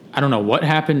don't know what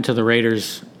happened to the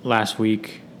Raiders last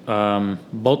week.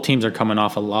 Both teams are coming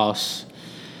off a loss.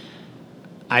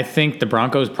 I think the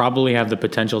Broncos probably have the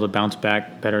potential to bounce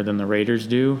back better than the Raiders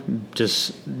do,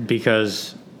 just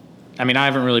because. I mean, I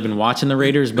haven't really been watching the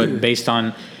Raiders, but based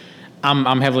on.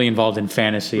 I'm heavily involved in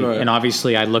fantasy, right. And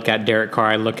obviously I look at Derek Carr,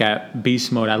 I look at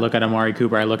Beast Mode, I look at Amari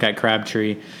Cooper, I look at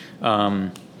Crabtree.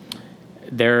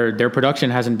 Their production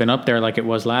hasn't been up there like it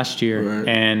was last year, right.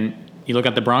 And you look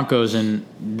at the Broncos and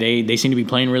they seem to be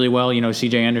playing really well.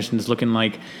 C.J. Anderson's looking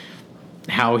like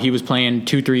how he was playing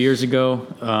 2-3 years ago.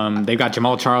 They've got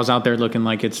Jamal Charles out there looking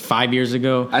like it's 5 years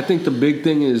ago. I think the big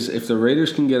thing is if the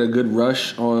Raiders can get a good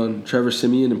rush on Trevor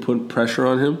Siemian and put pressure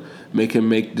on him, make him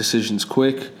make decisions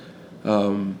quick.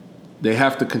 They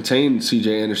have to contain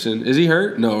C.J. Anderson. Is he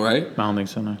hurt? No, right? I don't think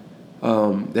so, no.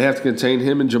 They have to contain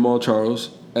him and Jamal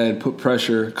Charles and put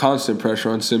constant pressure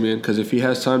on Siemian, because if he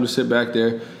has time to sit back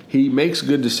there, he makes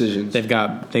good decisions. They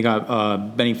got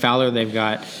Benny Fowler. They've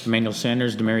got Emmanuel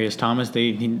Sanders, Demaryius Thomas.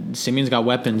 Siemian's got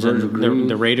weapons, and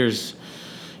the Raiders,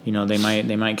 they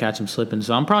might catch him slipping.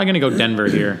 So I'm probably going to go Denver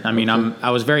here. I mean,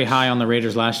 I was very high on the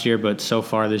Raiders last year, but so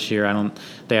far this year,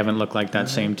 they haven't looked like that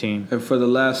same team. And for the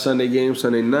last Sunday game,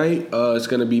 Sunday night, it's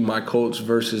going to be my Colts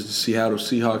versus the Seattle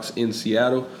Seahawks in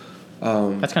Seattle.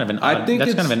 That's kind of an odd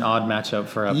matchup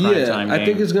for a primetime game. I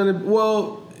think it's going to.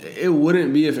 Well, it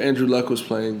wouldn't be if Andrew Luck was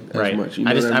playing as much.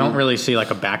 I don't really see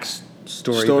like a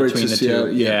backstory between the Seattle,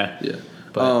 two. Yeah.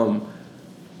 But,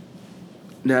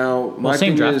 now my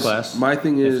thing is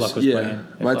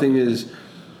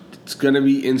it's going to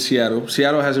be in Seattle.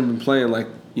 Seattle hasn't been playing like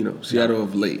Seattle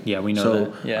of late. Yeah, we know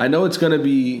that. Yeah. I know it's going to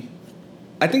be.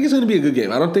 I think it's going to be a good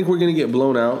game. I don't think we're going to get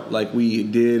blown out like we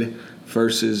did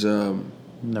versus.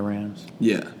 The Rams.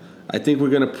 Yeah. I think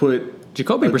we're going to put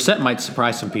Jacoby Brissett might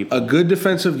surprise some people. A good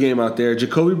defensive game out there.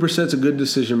 Jacoby Brissett's a good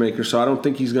decision maker, so I don't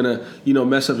think he's gonna,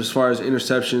 mess up as far as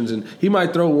interceptions. And he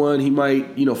might throw one. He might,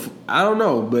 I don't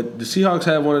know. But the Seahawks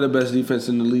have one of the best defense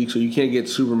in the league, so you can't get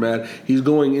super mad. He's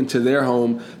going into their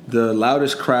home, the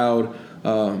loudest crowd.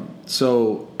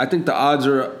 So I think the odds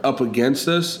are up against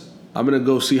us. I'm going to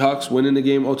go Seahawks winning the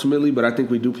game ultimately, but I think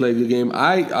we do play a good game.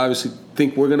 I obviously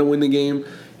think we're going to win the game,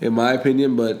 in my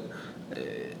opinion, but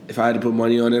if I had to put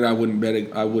money on it, I wouldn't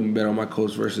bet on my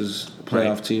Colts versus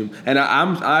playoff team. And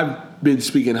I've been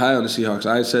speaking high on the Seahawks.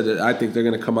 I said that I think they're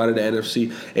going to come out of the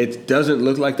NFC. It doesn't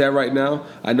look like that right now.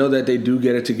 I know that they do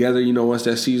get it together, once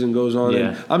that season goes on. Yeah.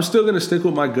 And I'm still going to stick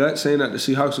with my gut saying that the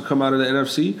Seahawks will come out of the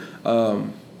NFC.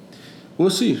 We'll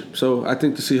see. So I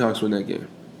think the Seahawks win that game.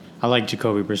 I like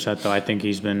Jacoby Brissett, though. I think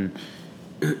he's been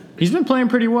playing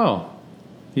pretty well.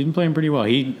 He's been playing pretty well.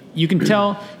 You can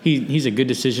tell he's a good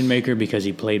decision maker because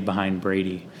he played behind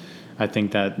Brady. I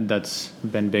think that's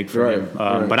been big for him.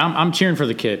 Right. But I'm cheering for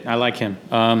the kid. I like him.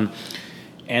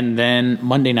 And then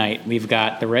Monday night we've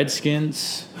got the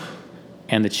Redskins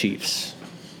and the Chiefs.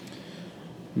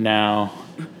 Now,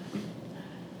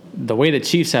 the way the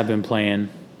Chiefs have been playing,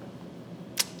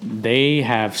 they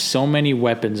have so many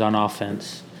weapons on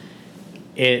offense.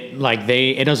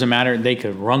 It doesn't matter. They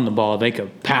could run the ball. They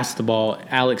could pass the ball.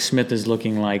 Alex Smith is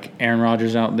looking like Aaron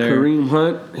Rodgers out there. Kareem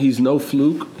Hunt, he's no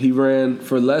fluke. He ran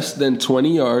for less than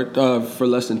 20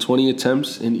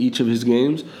 attempts in each of his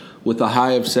games, with a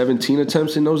high of 17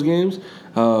 attempts in those games.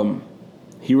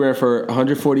 He ran for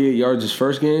 148 yards his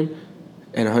first game,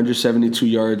 and 172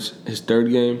 yards his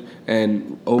third game,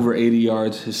 and over 80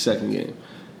 yards his second game.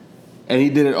 And he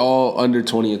did it all under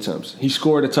 20 attempts. He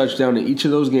scored a touchdown in each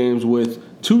of those games with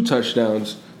 2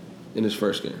 touchdowns in his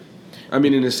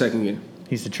in his second game.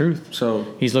 He's the truth. So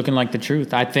he's looking like the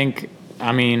truth. I think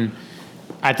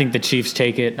the Chiefs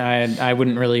take it. I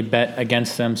wouldn't really bet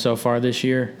against them so far this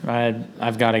year.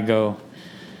 I've got to go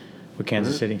with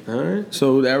Kansas City. All right.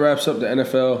 So that wraps up the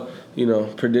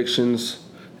NFL, predictions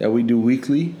that we do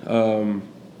weekly.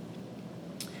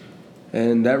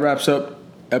 And that wraps up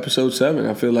Episode 7.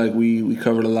 I feel like we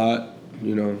covered a lot.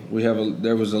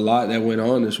 There was a lot that went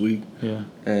on this week. Yeah.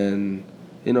 And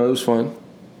it was fun.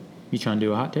 You trying to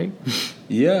do a hot take?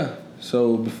 Yeah.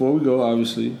 So before we go,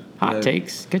 obviously, hot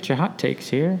takes. Get your hot takes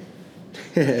here.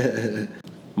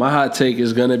 My hot take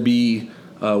is gonna be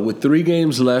with 3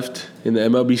 games left in the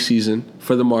MLB season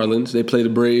for the Marlins. They play the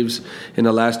Braves in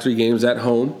the last 3 games at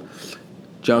home.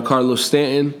 Giancarlo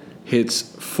Stanton hits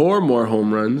 4 more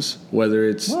home runs, whether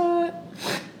it's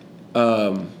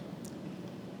 2-2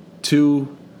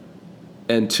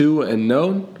 and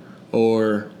no,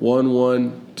 or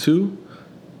 1-1-2.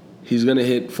 He's going to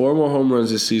hit 4 more home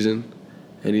runs this season,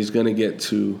 and he's going to get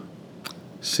to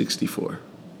 64.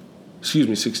 Excuse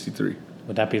me, 63.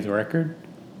 Would that be the record?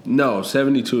 No,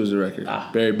 72 is the record.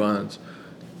 Barry Bonds.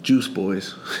 Juice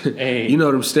boys. Hey.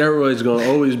 Them steroids going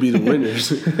to always be the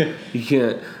winners. You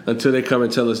can't, until they come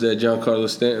and tell us that Giancarlo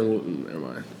Stanton, never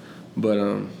mind.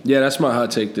 But, that's my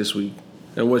hot take this week.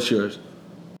 And what's yours?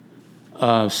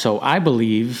 So I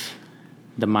believe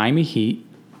the Miami Heat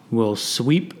will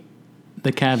sweep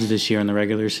the Cavs this year in the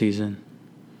regular season.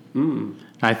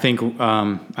 I think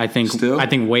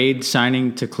Wade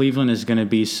signing to Cleveland is going to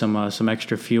be some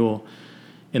extra fuel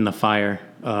in the fire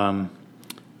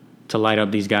to light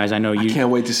up these guys. I can't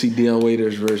wait to see Dion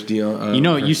Waiters versus Dion.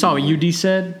 You saw what UD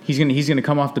said. He's gonna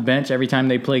come off the bench every time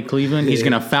they play Cleveland. He's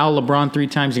gonna foul LeBron 3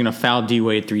 times. He's gonna foul D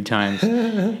Wade 3 times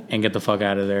and get the fuck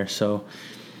out of there. So,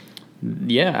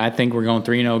 I think we're going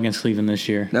 3-0 against Cleveland this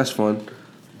year. That's fun.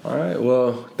 All right.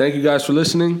 Well, thank you guys for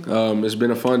listening. It's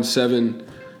been a fun 7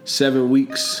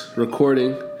 weeks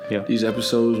recording these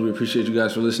episodes. We appreciate you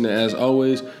guys for listening. As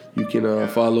always, you can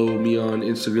follow me on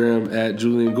Instagram at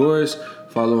Julian Gores.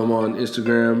 Follow him on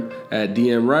Instagram at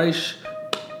DM Reich.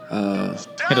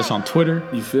 Hit us on Twitter.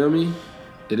 You feel me?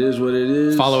 It is what it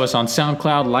is. Follow us on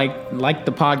SoundCloud. Like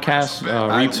the podcast.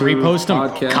 Repost them.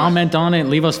 Podcast. Comment on it.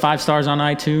 Leave us 5 stars on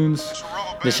iTunes.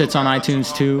 This shit's on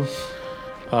iTunes too.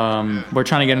 We're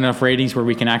trying to get enough ratings where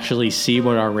we can actually see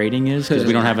what our rating is, because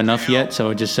we don't have enough yet.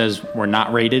 So it just says we're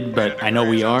not rated, but I know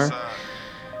we are.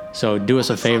 So do us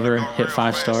a favor, hit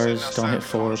 5 stars. Don't hit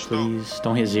 4, please.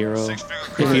 Don't hit 0.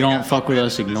 If you don't fuck with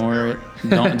us, ignore it.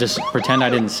 Don't just pretend I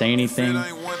didn't say anything.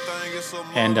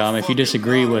 And if you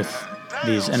disagree with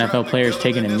these NFL players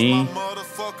taking a knee,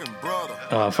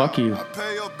 fuck you.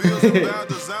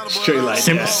 Straight like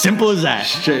that. Simple as that.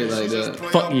 Straight like that.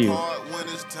 Fuck you.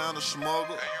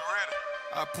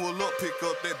 I pull up, pick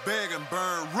up that bag and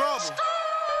burn rubber.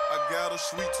 I got a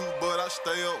sweet tooth, but I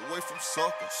stay away from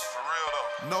suckers. For real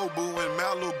though. Nobu and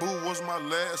Malibu was my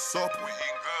last supper. We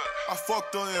eating good. I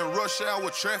fucked her in rush hour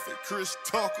traffic, Chris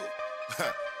Tucker.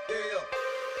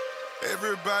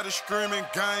 Everybody screaming,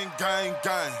 gang, gang,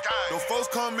 gang. Those folks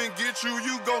come and get you,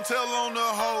 you gon' tell on the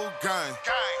whole gang.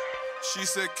 She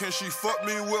said, can she fuck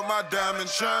me with my diamond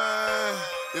chain?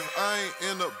 If I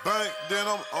ain't in the bank, then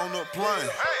I'm on the plane.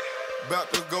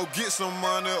 About to go get some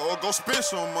money or go spend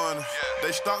some money.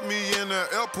 They stopped me in the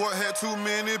airport, had too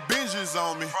many binges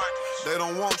on me. They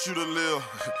don't want you to live,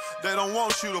 they don't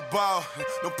want you to ball.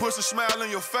 Them pussy smile in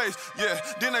your face, yeah,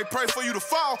 then they pray for you to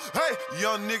fall. Hey,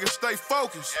 young nigga, stay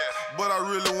focused, but I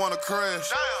really wanna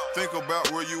crash. Think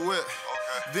about where you at,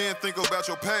 then think about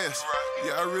your past.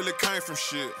 Yeah, I really came from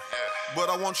shit, but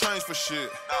I won't change for shit.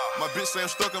 My bitch say I'm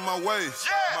stuck in my ways,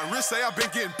 my wrist say I've been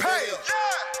getting paid.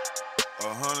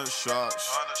 100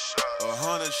 shots,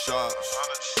 100 shots.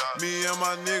 Me and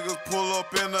my niggas pull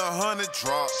up in 100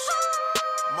 drops.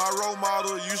 My role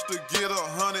model used to get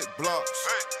 100 blocks.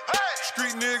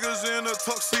 Street niggas in a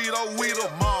tuxedo, we the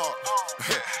mob.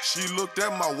 She looked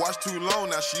at my watch too long,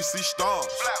 now she see stars.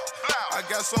 I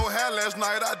got so high last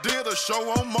night, I did a show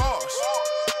on Mars.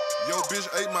 Yo, bitch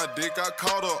ate my dick, I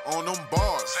caught her on them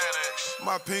bars.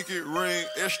 My pinky ring,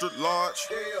 extra large.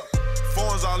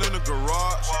 Phones all in the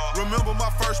garage. Remember my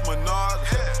first Menard?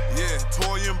 Yeah,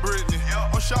 Toy and Britney.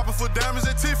 I'm shopping for diamonds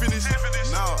at Tiffany's.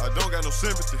 Nah, I don't got no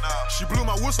sympathy. She blew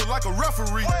my whistle like a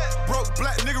referee. Broke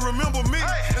black nigga remember me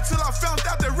until I found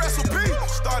out that recipe.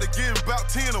 Started getting about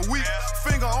 10 a week.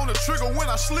 Finger on the trigger when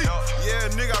I sleep. Yeah,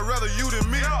 nigga, I'd rather you than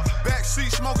me.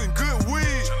 Backseat smoking good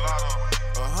weed.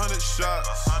 100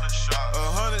 shots.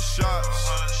 100 shots.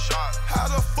 How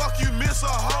the fuck you miss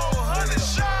a whole 100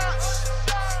 shots?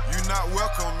 You not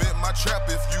welcome at my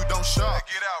trap if you don't shop.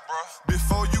 Get out, bro.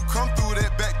 Before you come through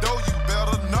that back door, you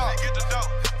better knock. Get the dope.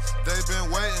 They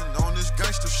been waiting on this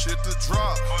gangster shit to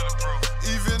drop.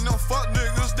 Even them fuck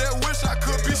niggas that wish I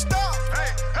could be stopped.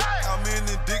 How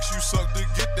many dicks you suck to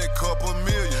get that couple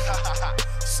million?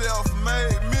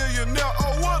 Self-made millionaire,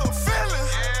 oh what a feeling.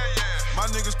 My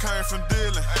niggas came from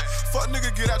dealing. Fuck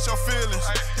nigga, get out your feelings.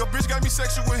 Your bitch got me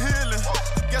sexual healing.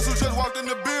 Guess who just walked in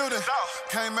the building?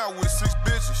 Came out with 6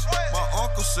 bitches. My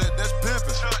uncle said that's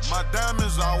pimpin'. My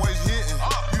diamonds always hitting.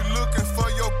 You looking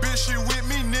for your bitch, she with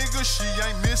me, nigga, she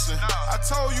ain't missing. I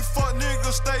told you fuck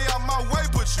niggas, stay out my way,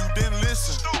 but you didn't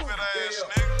listen. Stupid ass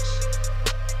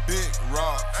niggas. Big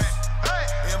rocks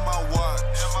in my watch.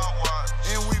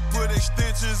 And we put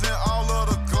extensions in all of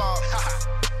the Glocks.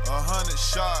 100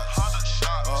 shots.